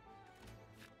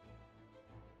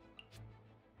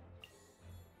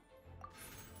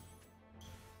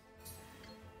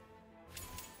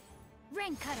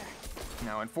 Rain Cutter.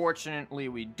 Now, unfortunately,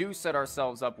 we do set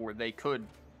ourselves up where they could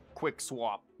quick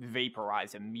swap,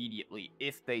 vaporize immediately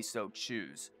if they so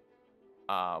choose.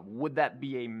 Would that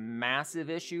be a massive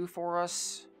issue for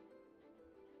us?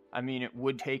 I mean, it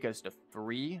would take us to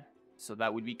 3, so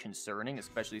that would be concerning,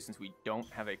 especially since we don't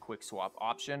have a quick swap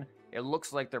option. It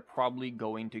looks like they're probably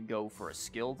going to go for a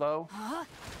skill, though.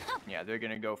 Yeah, they're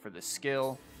going to go for the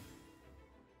skill.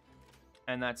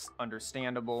 And that's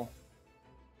understandable.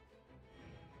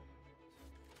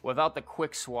 Without the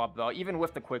quick swap, though, even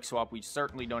with the quick swap, we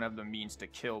certainly don't have the means to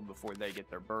kill before they get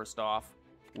their burst off,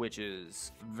 which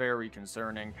is very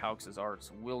concerning. Calx's arts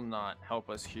will not help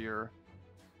us here.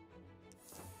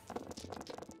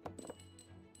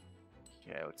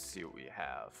 Okay, let's see what we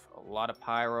have. A lot of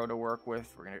pyro to work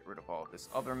with. We're going to get rid of all of this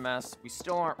other mess. We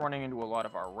still aren't running into a lot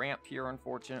of our ramp here,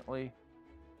 unfortunately.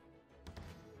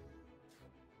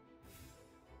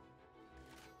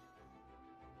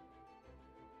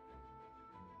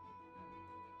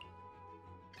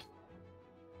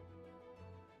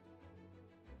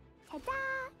 Ta-da!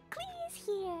 Klee's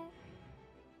here.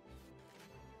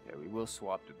 Okay, we will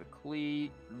swap to the Klee.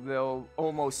 They'll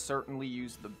almost certainly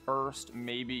use the burst,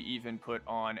 maybe even put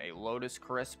on a Lotus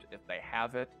Crisp if they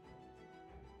have it.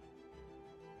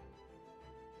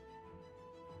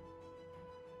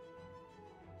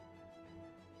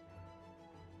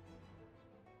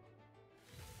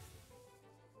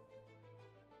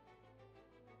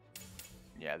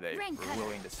 Yeah, they were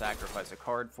willing to sacrifice a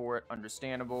card for it.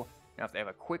 Understandable. Now, if they have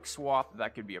a quick swap,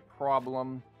 that could be a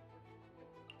problem.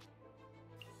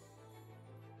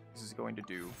 going to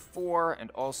do 4 and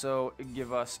also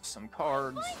give us some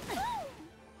cards.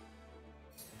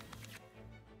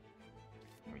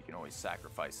 We can always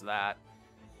sacrifice that.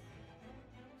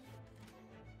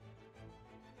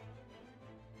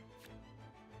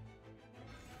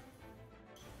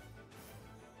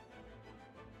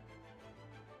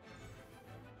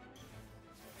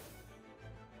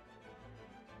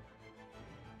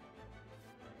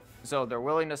 So they're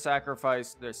willing to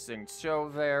sacrifice this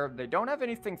Xingqiu there. They don't have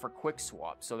anything for quick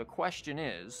swap, so the question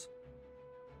is,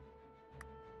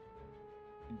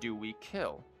 do we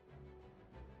kill?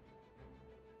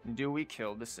 Do we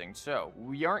kill the Xingqiu?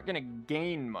 We aren't going to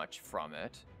gain much from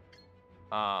it.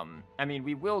 I mean,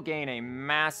 we will gain a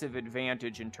massive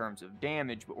advantage in terms of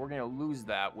damage, but we're going to lose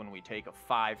that when we take a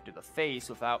 5 to the face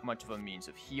without much of a means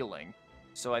of healing.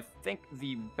 So I think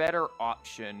the better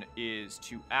option is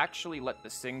to actually let the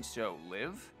Xingqiu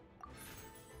live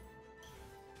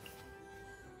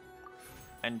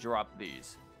and drop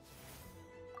these.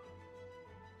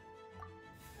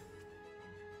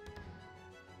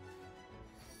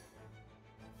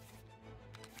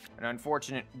 An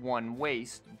unfortunate 1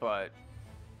 waste, but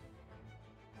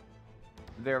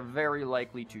they're very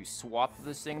likely to swap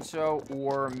the Xingqiu,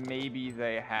 or maybe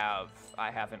they have, I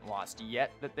haven't lost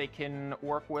yet, that they can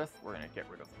work with. We're going to get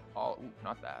rid of all, ooh,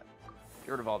 not that.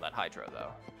 Get rid of all that Hydra,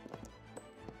 though.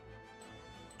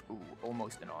 Ooh,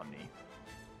 almost an Omni.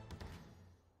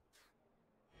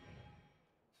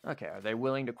 Okay, are they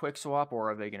willing to quick swap,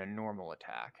 or are they going to normal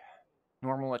attack?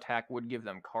 Normal attack would give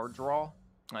them card draw.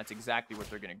 That's exactly what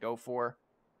they're going to go for.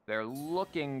 They're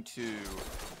looking to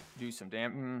do some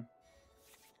damage.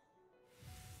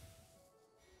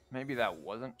 Maybe that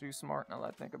wasn't too smart, now that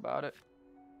I think about it.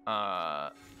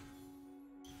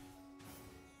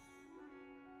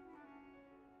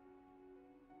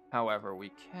 However,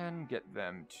 we can get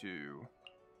them to...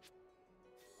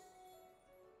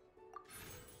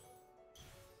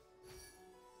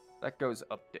 That goes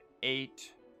up to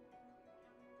 8.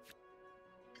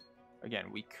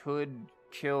 Again, we could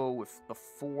kill with the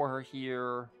 4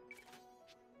 here.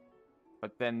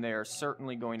 But then they're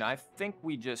certainly going to... I think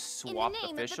we just swap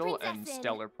the Fischl and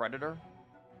Stellar Predator.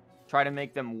 Try to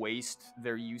make them waste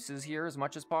their uses here as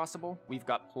much as possible. We've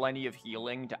got plenty of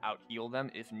healing to out-heal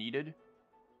them if needed.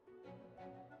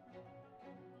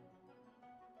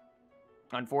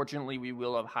 Unfortunately, we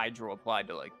will have Hydro applied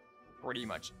to, like, pretty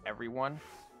much everyone.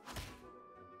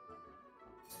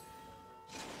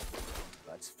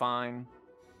 That's fine.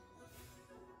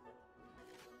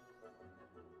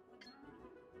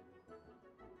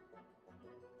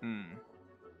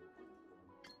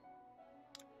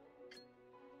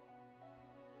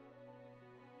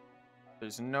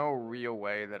 There's no real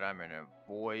way that I'm going to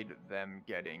avoid them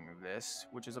getting this,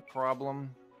 which is a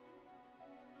problem.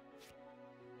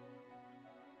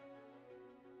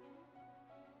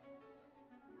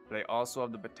 They also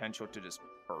have the potential to just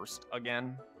burst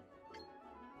again.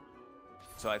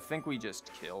 So I think we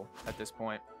just kill at this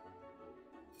point.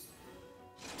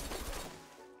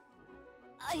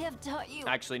 I have taught you.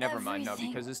 Actually, never mind. No,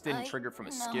 because this didn't trigger from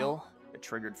a skill. It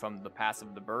triggered from the passive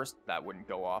of the burst. That wouldn't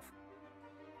go off.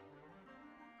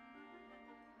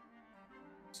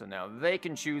 So now they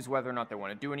can choose whether or not they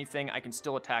want to do anything. I can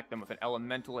still attack them with an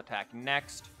elemental attack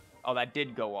next. Oh, that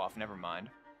did go off. Never mind.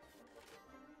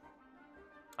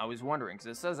 I was wondering, because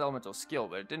it says elemental skill,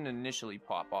 but it didn't initially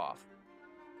pop off.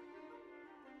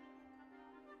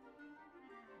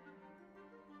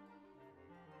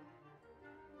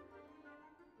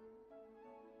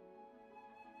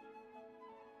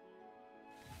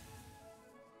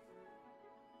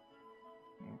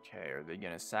 Okay, are they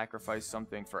going to sacrifice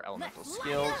something for elemental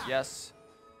skill? Yes.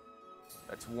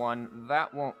 That's 1.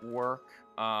 That won't work.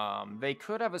 They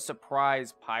could have a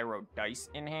surprise pyro dice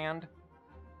in hand.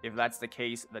 If that's the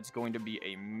case, that's going to be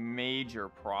a major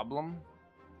problem.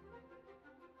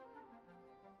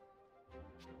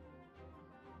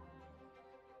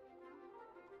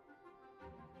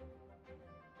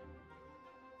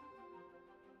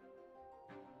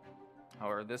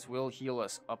 However, this will heal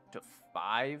us up to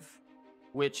 5,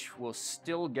 which will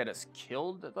still get us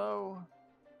killed, though.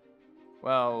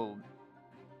 Well,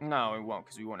 no, it won't,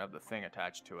 because we won't have the thing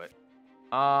attached to it.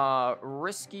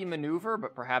 Risky maneuver,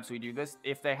 but perhaps we do this.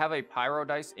 If they have a pyro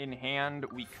dice in hand,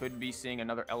 we could be seeing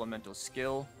another elemental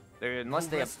skill. Unless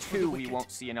they have 2, we won't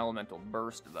see an elemental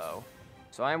burst, though.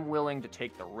 So I'm willing to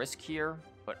take the risk here,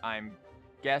 but I'm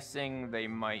guessing they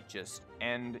might just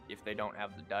end if they don't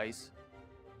have the dice.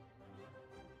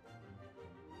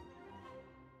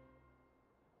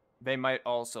 They might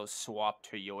also swap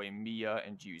to Yoimiya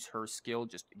and use her skill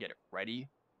just to get it ready.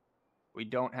 We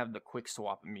don't have the quick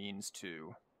swap means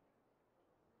to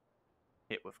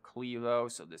hit with Klee, though,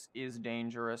 so this is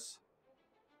dangerous.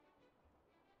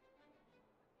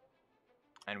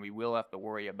 And we will have to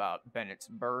worry about Bennett's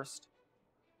Burst.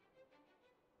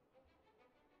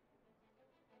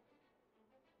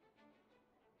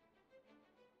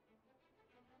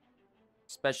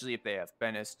 Especially if they have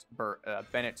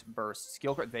Bennett's Burst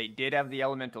skill card. They did have the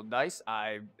Elemental Dice.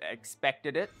 I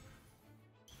expected it.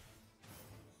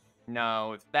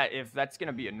 No, if that's going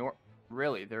to be a...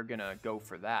 Really, they're going to go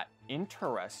for that.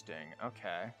 Interesting.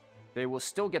 Okay. They will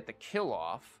still get the kill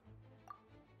off.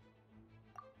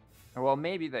 Well,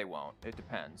 maybe they won't. It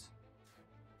depends.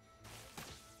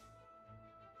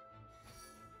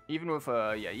 Even with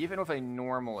a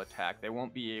normal attack, they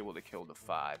won't be able to kill the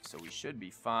 5, so we should be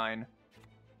fine.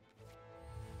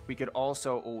 We could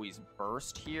also always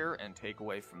burst here and take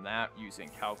away from that using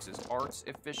Calx's Arts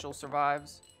if Fischl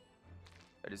survives.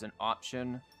 That is an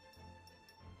option.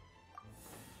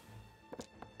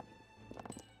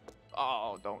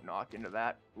 Oh, don't knock into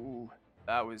that. Ooh,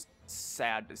 that was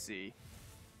sad to see.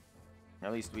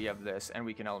 At least we have this, and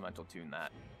we can Elemental Tune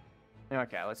that.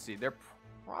 Okay, let's see. They're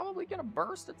probably going to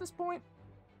burst at this point.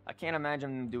 I can't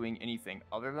imagine them doing anything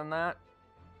other than that.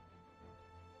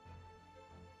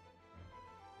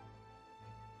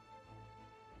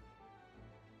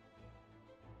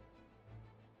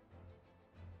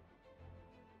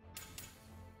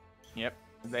 Yep,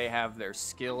 they have their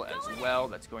skill as well.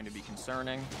 That's going to be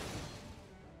concerning.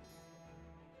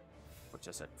 Puts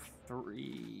us at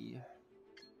 3.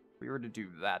 If we were to do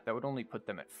that, that would only put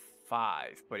them at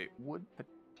 5, but it would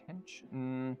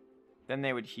potentially... Then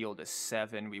they would heal to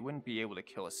 7. We wouldn't be able to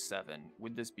kill a 7.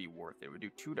 Would this be worth it? It would do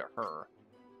 2 to her.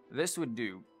 This would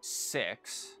do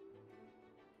 6.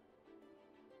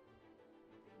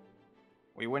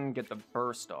 We wouldn't get the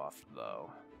burst off,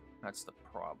 though. That's the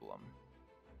problem.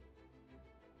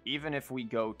 Even if we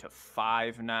go to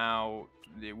 5 now,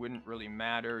 it wouldn't really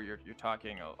matter. You're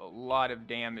talking a lot of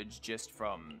damage just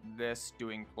from this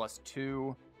doing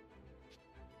 +2.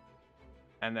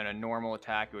 And then a normal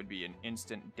attack, it would be an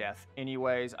instant death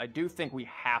anyways. I do think we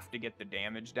have to get the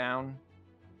damage down.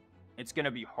 It's going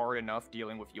to be hard enough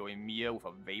dealing with Yoimiya with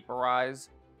a Vaporize.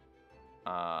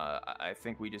 I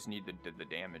think we just need the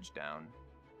damage down.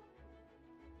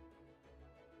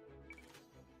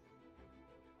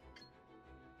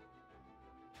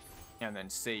 And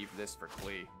then save this for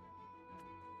Klee.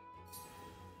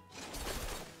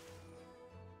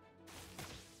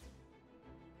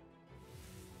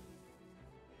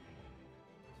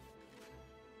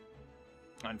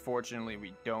 Unfortunately,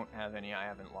 we don't have any, I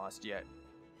haven't lost yet,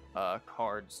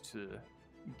 cards to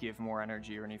give more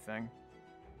energy or anything.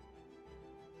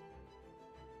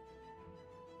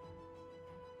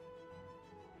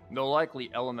 They'll likely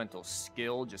Elemental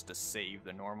Skill just to save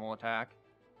the normal attack.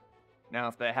 Now,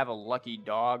 if they have a Lucky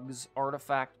Dogs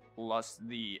artifact plus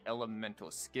the Elemental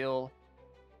Skill,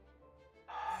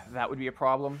 that would be a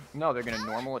problem. No, they're going to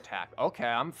normal attack. Okay,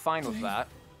 I'm fine with that.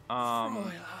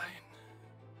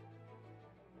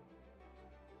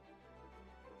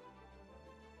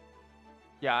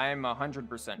 Yeah, I'm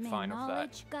 100% fine with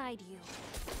that. Guide you.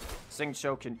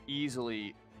 Xingqiu can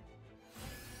easily...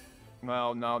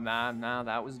 Well, no, nah,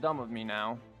 that was dumb of me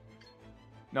now.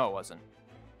 No, it wasn't.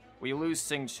 We lose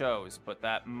Xingqiu's, but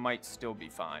that might still be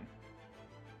fine.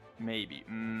 Maybe.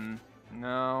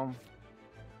 No.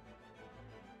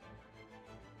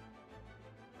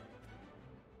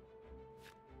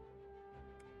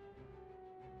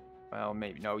 Well,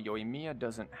 maybe. No, Yoimiya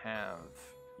doesn't have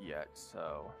yet,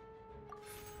 so...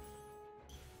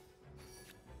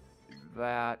 Do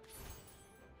that.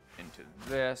 Into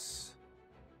this.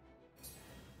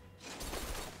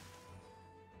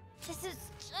 This is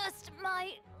just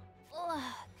my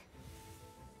luck.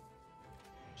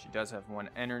 She does have 1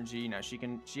 energy. Now she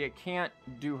can't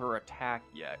do her attack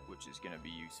yet, which is going to be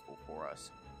useful for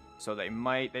us. So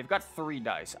they've got 3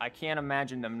 dice. I can't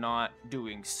imagine them not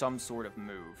doing some sort of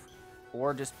move.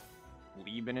 Or just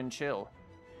leaving and chill.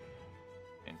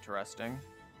 Interesting.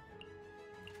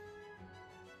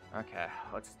 Okay,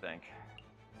 let's think.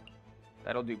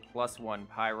 That'll do +1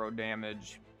 pyro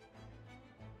damage.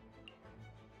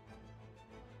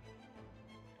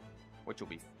 Which will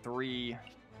be 3.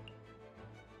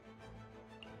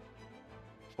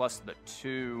 Plus the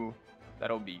 2.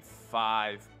 That'll be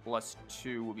 5. Plus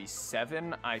 2 will be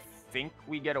 7. I think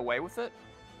we get away with it.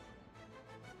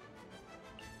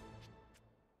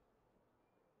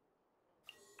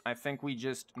 I think we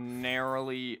just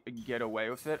narrowly get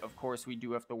away with it. Of course, we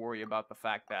do have to worry about the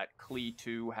fact that Klee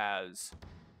 2 has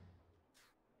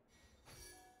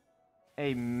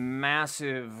a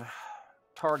massive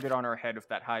target on her head with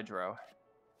that Hydro.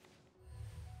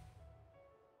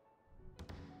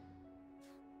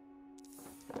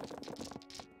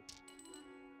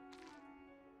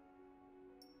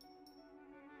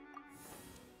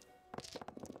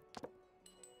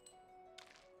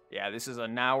 Yeah, this is a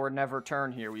now or never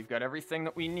turn here. We've got everything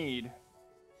that we need.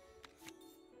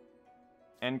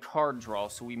 And card draw,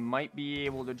 so we might be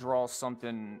able to draw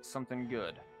something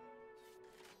good.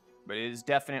 But it is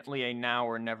definitely a now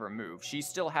or never move. She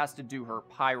still has to do her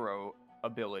pyro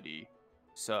ability,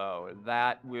 so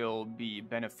that will be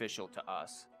beneficial to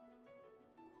us.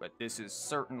 But this is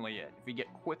certainly it. If we get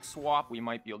quick swap, we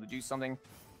might be able to do something.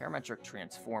 Parametric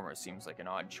transformer seems like an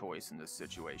odd choice in this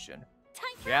situation.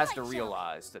 She has to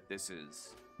realize that this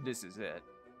is it.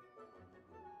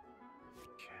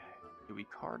 Okay. Do we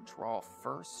card draw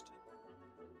first?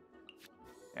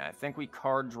 Yeah, I think we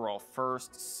card draw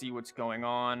first, see what's going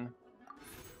on.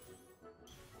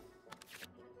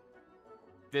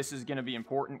 This is going to be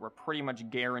important. We're pretty much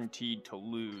guaranteed to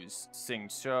lose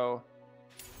Xingqiu.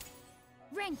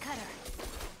 Rain cutter.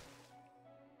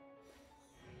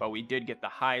 But we did get the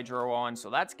Hydro on, so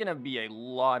that's going to be a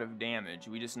lot of damage.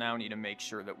 We just now need to make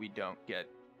sure that we don't get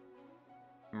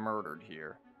murdered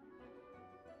here.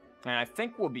 And I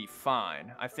think we'll be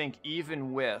fine. I think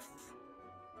even with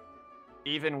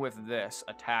this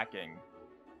attacking,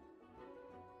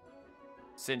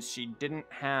 since she didn't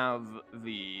have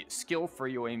the skill for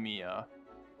Yoimiya,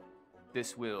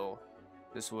 this will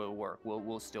work.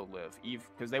 We'll still live,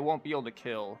 because they won't be able to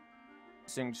kill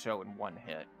Xingqiu in one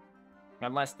hit.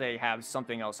 Unless they have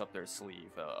something else up their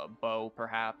sleeve. A bow,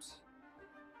 perhaps.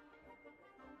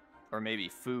 Or maybe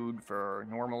food for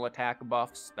normal attack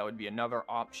buffs. That would be another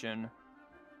option.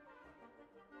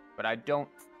 But I don't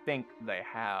think they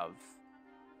have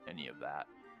any of that.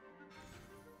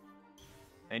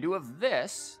 They do have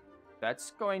this.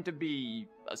 That's going to be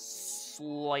a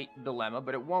slight dilemma,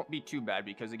 but it won't be too bad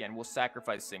because, again, we'll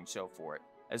sacrifice Xingqiu for it.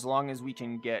 As long as we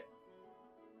can get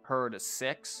her to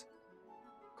 6...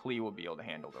 Klee will be able to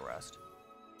handle the rest.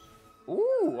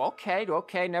 Ooh,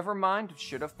 okay, never mind.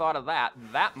 Should have thought of that.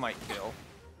 That might kill.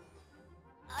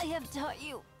 I have taught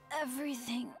you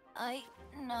everything I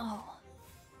know.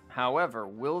 However,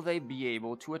 will they be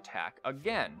able to attack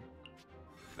again?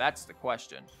 That's the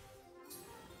question.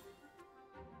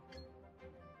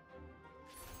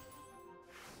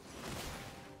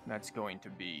 That's going to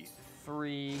be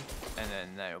 3, and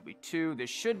then that'll be 2.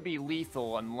 This should be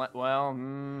lethal unless, well,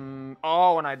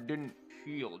 oh, and I didn't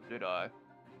heal, did I?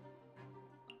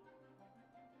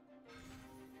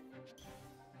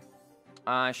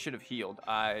 I should have healed.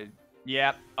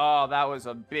 Yep. Oh, that was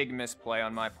a big misplay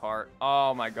on my part.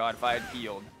 Oh my god, if I had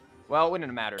healed. Well, it wouldn't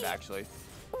have mattered, actually.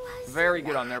 Very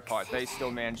good on their part. They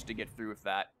still managed to get through with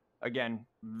that. Again,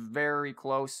 very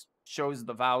close. Shows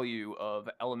the value of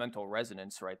elemental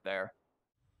resonance right there.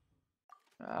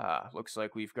 Looks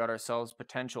like we've got ourselves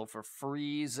potential for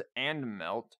freeze and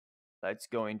melt. That's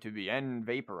going to be, and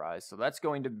vaporize. So that's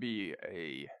going to be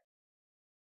a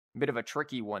bit of a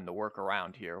tricky one to work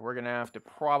around here. We're going to have to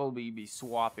probably be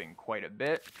swapping quite a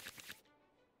bit.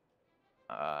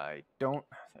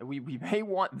 We may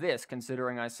want this,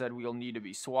 considering I said we'll need to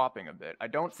be swapping a bit. I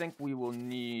don't think we will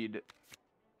need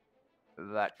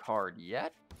that card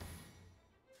yet.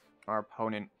 Our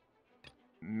opponent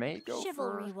may go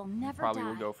Chivalry will never probably die.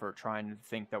 will go for trying to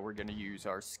think that we're going to use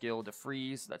our skill to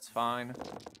freeze. That's fine.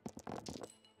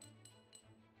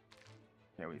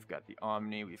 Okay, we've got the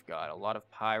Omni. We've got a lot of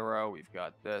Pyro. We've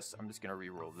got this. I'm just going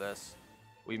to reroll this.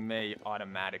 We may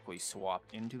automatically swap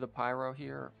into the Pyro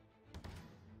here.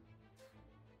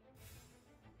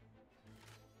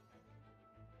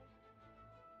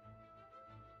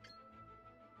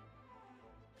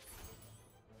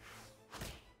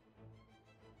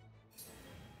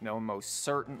 They'll most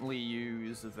certainly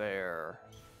use their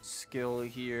skill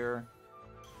here.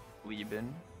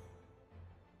 Lieben.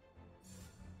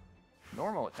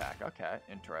 Normal attack. Okay,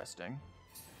 interesting.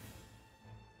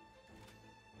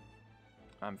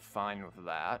 I'm fine with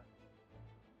that.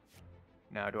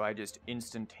 Now, do I just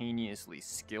instantaneously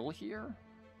skill here?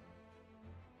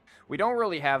 We don't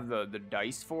really have the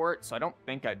dice for it, so I don't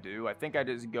think I do. I think I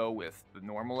just go with the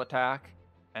normal attack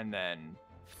and then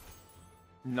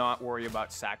not worry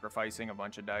about sacrificing a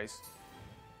bunch of dice.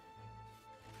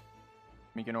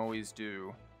 We can always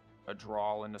do a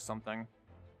draw into something.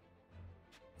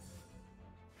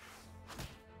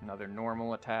 Another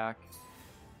normal attack.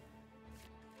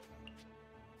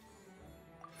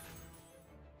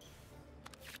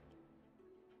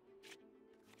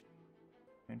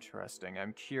 Interesting.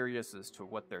 I'm curious as to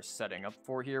what they're setting up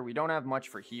for here. We don't have much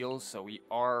for heals, so we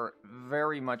are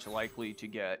very much likely to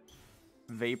get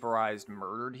vaporized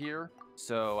murdered here.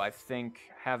 So I think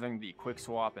having the quick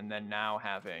swap and then now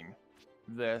having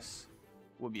this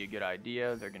will be a good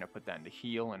idea. They're going to put that into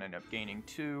heal and end up gaining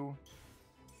 2.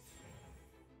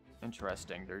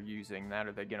 Interesting. They're using that.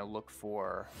 Are they going to look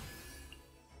for...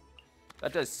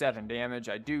 That does 7 damage.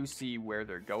 I do see where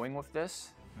they're going with this.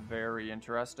 Very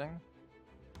interesting.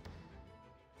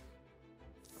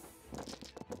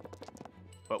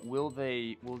 But will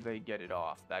they get it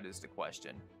off? That is the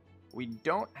question. We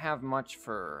don't have much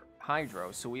for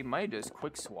Hydro, so we might just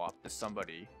quick swap to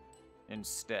somebody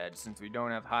instead. Since we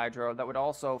don't have Hydro, that would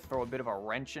also throw a bit of a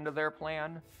wrench into their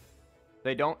plan.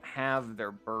 They don't have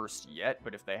their burst yet,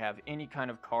 but if they have any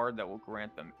kind of card that will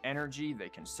grant them energy, they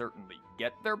can certainly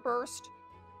get their burst.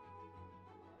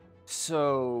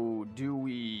 So, do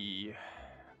we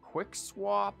quick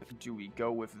swap? Do we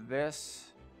go with this?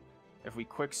 If we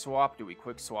quick swap, do we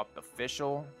quick swap the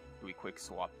Fischl? Do we quick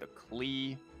swap the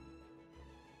Klee?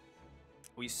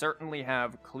 We certainly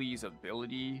have Klee's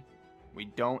ability. We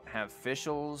don't have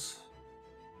Fischl's.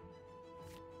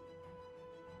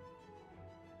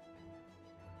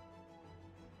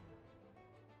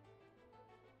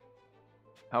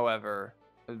 However,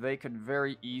 they could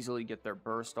very easily get their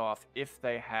burst off if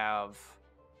they have...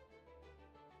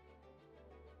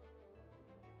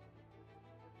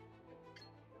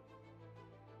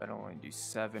 That'll only do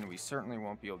 7. We certainly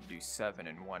won't be able to do 7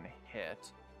 in one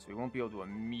hit. So we won't be able to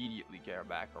immediately get her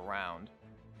back around.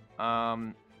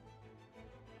 I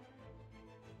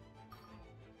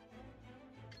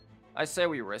say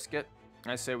we risk it.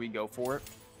 I say we go for it.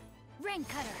 Rain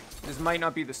Cutter. This might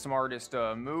not be the smartest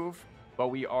move, but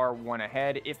we are 1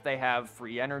 ahead. If they have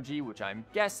free energy, which I'm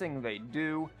guessing they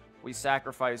do, we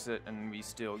sacrifice it and we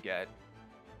still get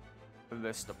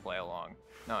this to play along.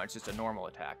 No, it's just a normal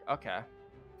attack. Okay.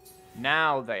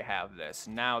 Now they have this.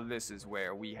 Now this is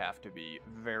where we have to be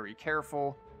very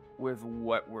careful with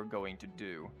what we're going to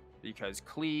do. Because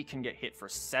Klee can get hit for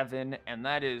 7, and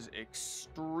that is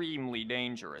extremely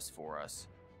dangerous for us.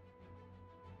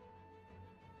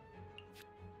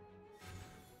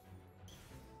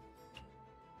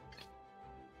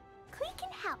 Klee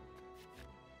can help.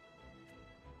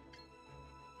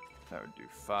 That would do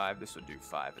 5. This would do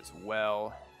 5 as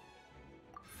well.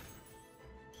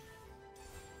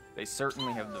 They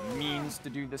certainly have the means to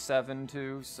do the 7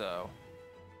 too, so...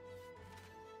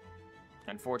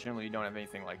 Unfortunately, we don't have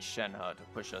anything like Shenhe to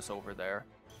push us over there.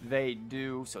 They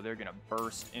do, so they're gonna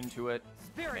burst into it.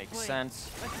 Makes sense.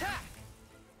 Attack!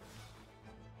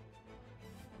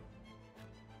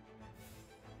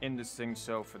 Into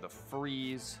Xingqiu for the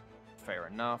freeze. Fair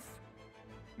enough.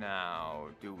 Now,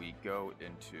 do we go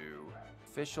into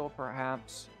Fischl,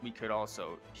 perhaps? We could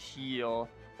also heal.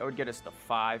 That would get us to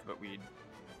 5, but we'd...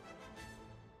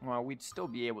 Well, we'd still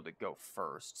be able to go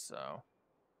first, so...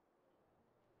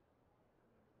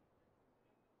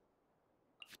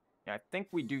 Yeah, I think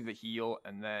we do the heal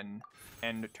and then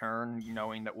end the turn,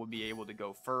 knowing that we'll be able to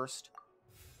go first.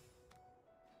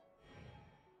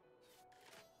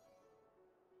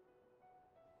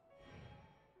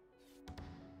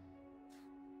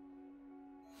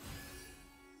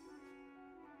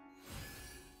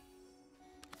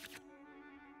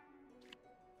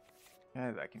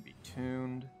 Okay, that can be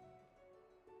tuned.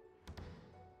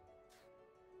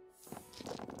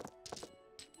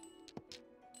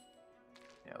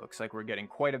 Yeah, looks like we're getting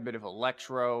quite a bit of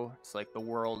Electro. It's like the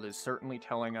world is certainly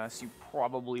telling us you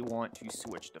probably want to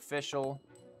switch to Fischl.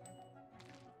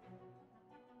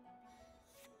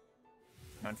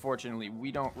 Unfortunately,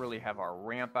 we don't really have our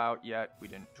ramp out yet. We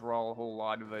didn't draw a whole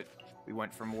lot of it. We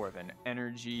went for more of an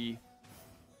energy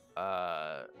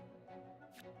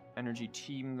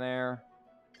team there.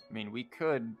 I mean, we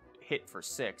could hit for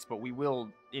 6, but we will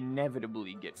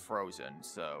inevitably get frozen,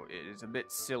 so it is a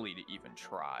bit silly to even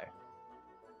try.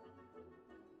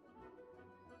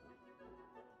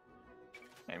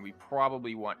 And we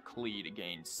probably want Klee to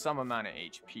gain some amount of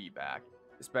HP back,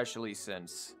 especially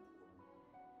since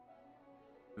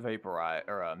Vaporize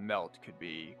or Melt could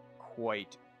be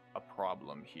quite a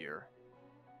problem here.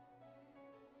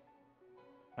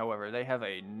 However, they have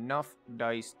enough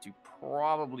dice to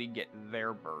probably get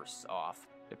their bursts off,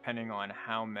 depending on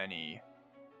how many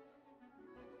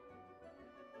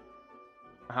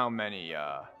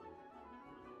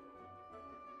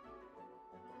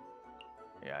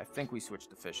yeah, I think we switched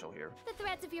to Fischl here. The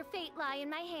threads of your fate lie in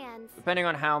my hands. Depending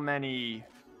on how many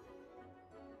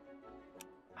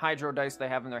Hydro dice they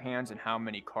have in their hands and how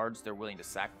many cards they're willing to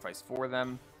sacrifice for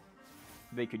them,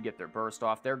 they could get their burst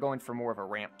off. They're going for more of a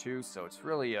ramp too, so it's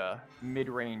really a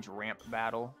mid-range ramp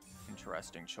battle.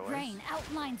 Interesting choice. Rain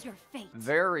outlines your fate.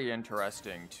 Very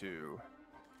interesting to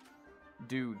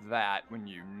do that when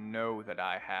you know that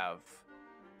I have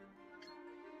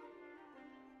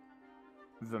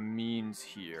the means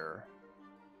here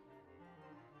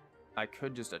I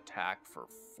could just attack for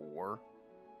 4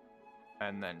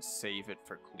 and then save it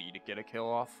for Klee to get a kill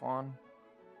off on.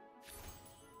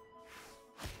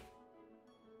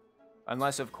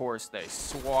 Unless, of course, they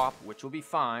swap, which will be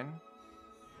fine.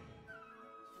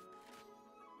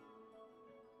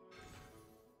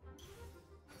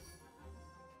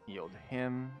 Healed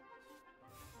him.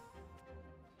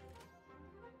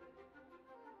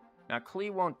 Now,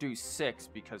 Klee won't do 6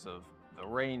 because of the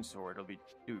rain sword.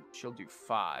 She'll do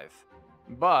 5.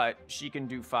 But she can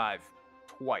do 5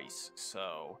 twice,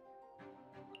 so...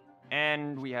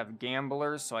 And we have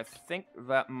gamblers, so I think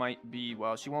that might be...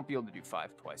 Well, she won't be able to do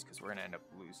 5 twice, because we're going to end up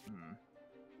losing...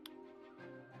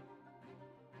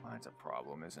 Well, that's a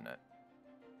problem, isn't it?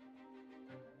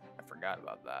 I forgot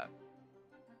about that.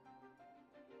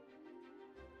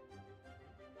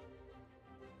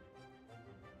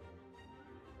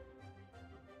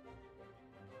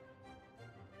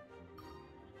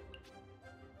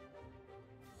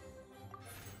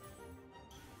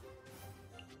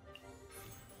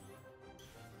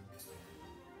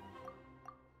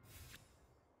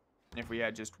 If we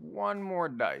had just one more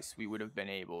dice, we would have been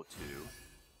able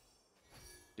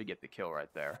to get the kill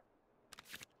right there.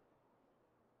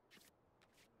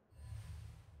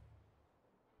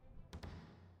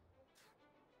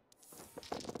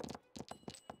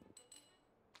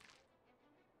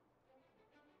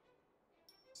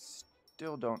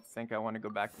 Still don't think I want to go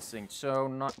back to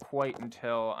Xingqiu, not quite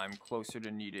until I'm closer to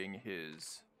needing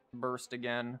his burst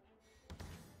again.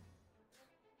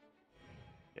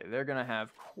 Okay, they're going to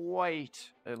have quite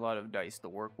a lot of dice to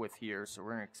work with here, so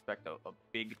we're going to expect a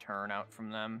big turnout from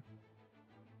them.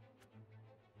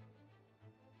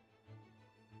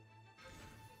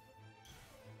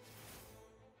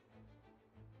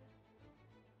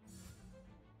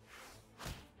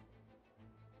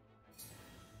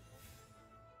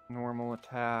 Normal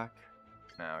attack.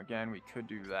 Now, again, we could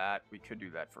do that. We could do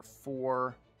that for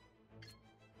 4.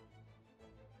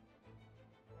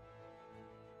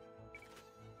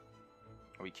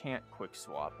 We can't quick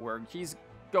swap, where he's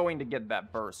going to get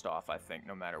that burst off, I think,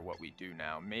 no matter what we do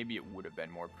now. Maybe it would have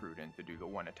been more prudent to do the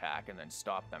 1 attack and then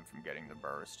stop them from getting the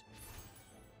burst.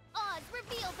 Oz,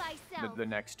 reveal thyself. The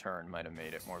next turn might have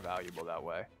made it more valuable that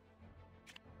way.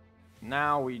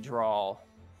 Now we draw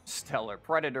Stellar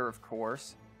Predator, of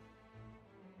course.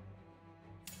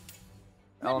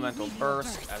 Elemental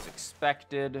Burst, as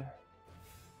expected.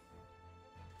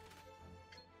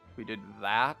 We did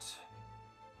that.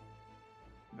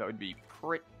 That would be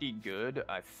pretty good.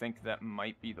 I think that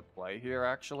might be the play here,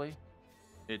 actually.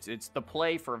 It's the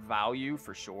play for value,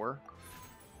 for sure.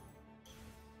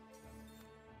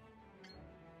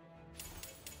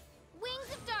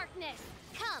 Wings of darkness,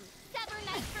 come, sever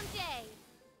night from day.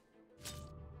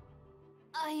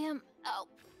 I am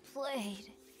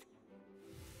outplayed.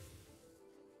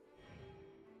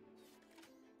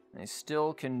 They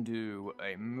still can do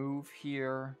a move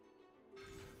here.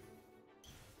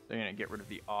 They're going to get rid of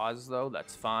the Oz, though.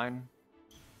 That's fine.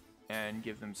 And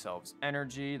give themselves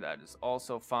energy. That is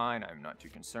also fine. I'm not too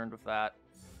concerned with that.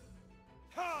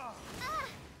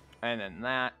 And then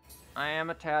that, I am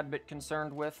a tad bit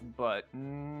concerned with, but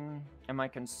am I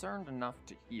concerned enough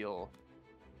to heal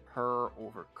her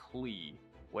over Klee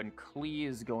when Klee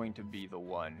is going to be the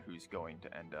one who's going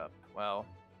to end up... Well,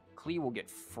 Klee will get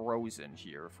frozen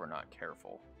here if we're not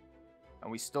careful. And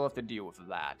we still have to deal with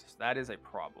that. That is a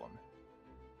problem.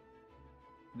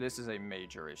 This is a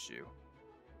major issue.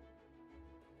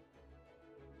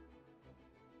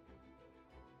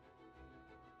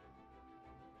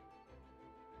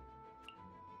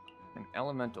 An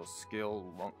elemental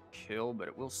skill won't kill, but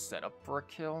it will set up for a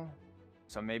kill.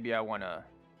 So maybe I want to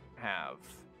have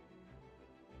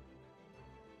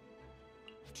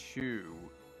 2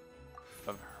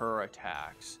 of her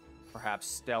attacks. Perhaps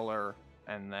Stellar,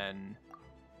 and then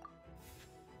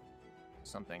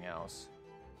something else.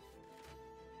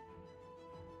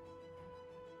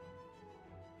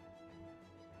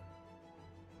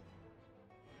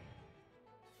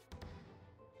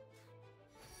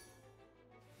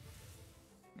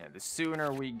 Yeah, the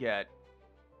sooner we get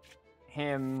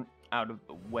him out of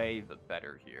the way, the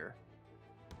better here.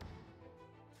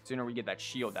 The sooner we get that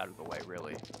shield out of the way,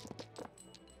 really.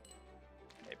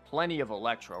 Okay, plenty of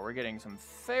Electro. We're getting some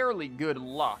fairly good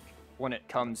luck when it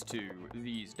comes to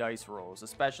these dice rolls,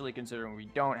 especially considering we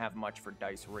don't have much for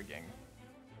dice rigging.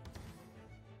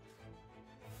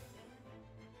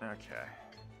 Okay.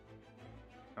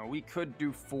 Now, we could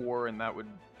do 4, and that would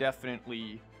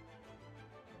definitely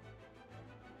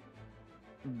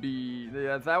be...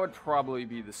 that would probably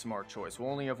be the smart choice. We'll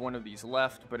only have one of these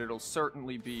left, but it'll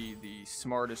certainly be the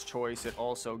smartest choice. It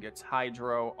also gets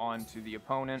Hydro onto the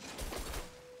opponent.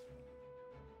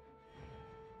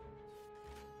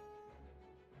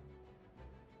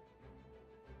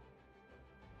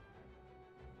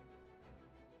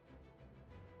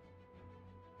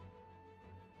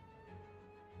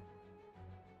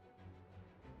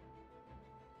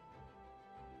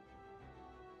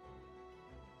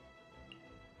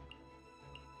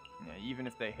 Even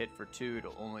if they hit for 2,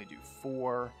 it'll only do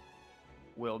 4.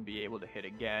 We'll be able to hit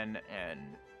again and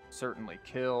certainly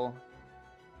kill.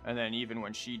 And then even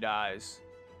when she dies,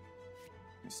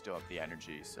 we still have the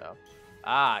energy, so...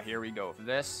 Ah, here we go for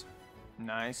this.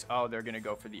 Nice. Oh, they're going to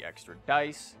go for the extra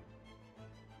dice.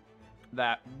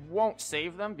 That won't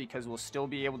save them because we'll still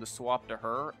be able to swap to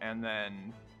her and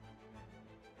then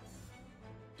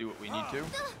do what we need to.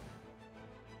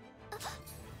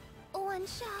 One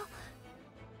shall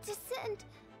descend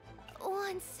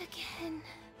once again.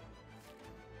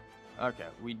 Okay,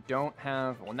 we don't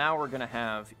have... Well, now we're going to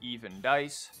have even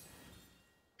dice.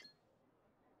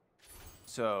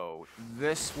 So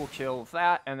this will kill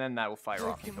that, and then that will fire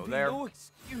off and go there. No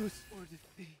excuse for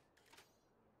defeat.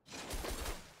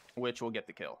 Which will get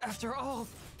the kill. After all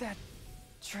that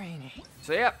training.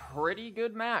 So yeah, pretty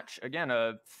good match. Again,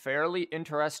 a fairly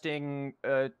interesting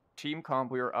team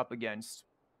comp we were up against.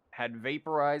 Had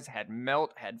Vaporize, had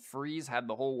Melt, had Freeze, had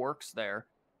the whole works there.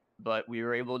 But we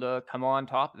were able to come on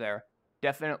top there.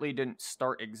 Definitely didn't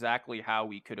start exactly how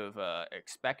we could have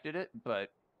expected it, but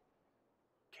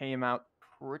came out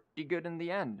pretty good in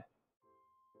the end.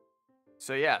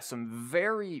 So yeah, some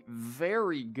very,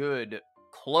 very good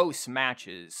close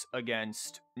matches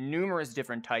against numerous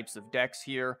different types of decks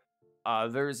here.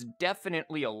 There's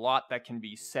definitely a lot that can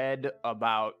be said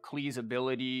about Klee's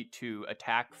ability to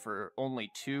attack for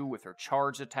only 2 with her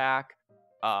charge attack.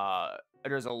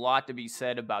 There's a lot to be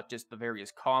said about just the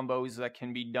various combos that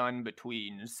can be done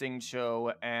between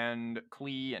Xingqiu and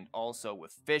Klee, and also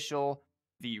with Fischl.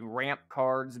 The ramp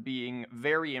cards being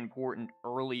very important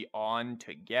early on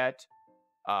to get.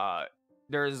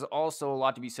 There's also a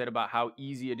lot to be said about how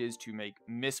easy it is to make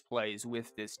misplays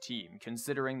with this team,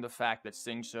 considering the fact that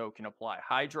Xingqiu can apply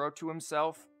Hydro to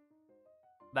himself.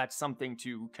 That's something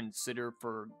to consider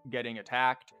for getting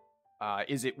attacked.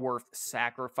 Is it worth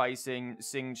sacrificing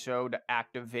Xingqiu to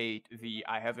activate the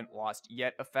I haven't lost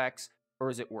yet effects, or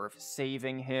is it worth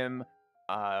saving him,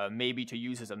 maybe to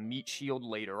use as a meat shield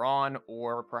later on,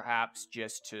 or perhaps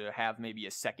just to have maybe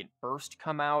a second burst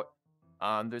come out?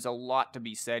 There's a lot to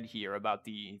be said here about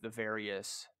the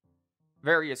various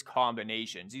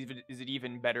combinations. Is it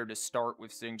even better to start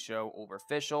with Xingqiu over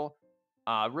Fischl?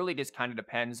 Really just kind of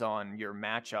depends on your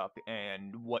matchup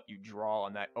and what you draw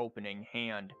on that opening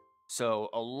hand. So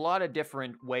a lot of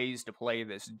different ways to play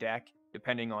this deck,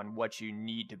 depending on what you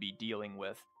need to be dealing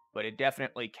with. But it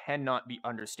definitely cannot be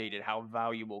understated how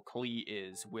valuable Klee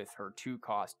is with her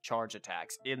 2-cost charge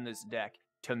attacks in this deck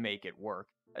to make it work.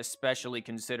 Especially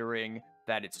considering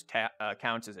that it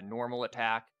counts as a normal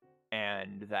attack,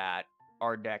 and that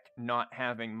our deck not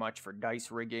having much for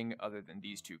dice rigging other than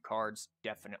these 2 cards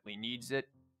definitely needs it.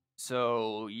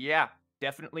 So yeah,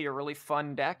 definitely a really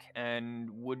fun deck, and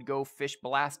would go fish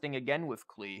blasting again with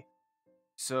Klee.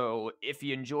 So if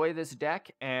you enjoy this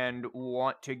deck and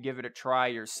want to give it a try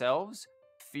yourselves,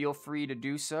 feel free to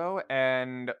do so,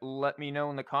 and let me know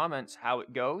in the comments how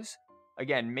it goes.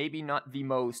 Again, maybe not the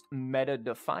most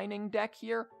meta-defining deck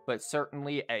here, but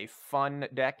certainly a fun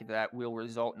deck that will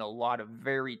result in a lot of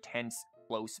very tense,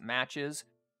 close matches.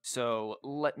 So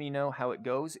let me know how it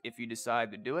goes if you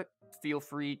decide to do it. Feel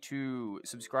free to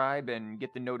subscribe and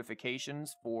get the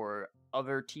notifications for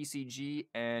other TCG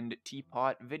and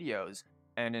Teapot videos.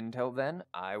 And until then,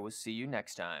 I will see you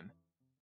next time.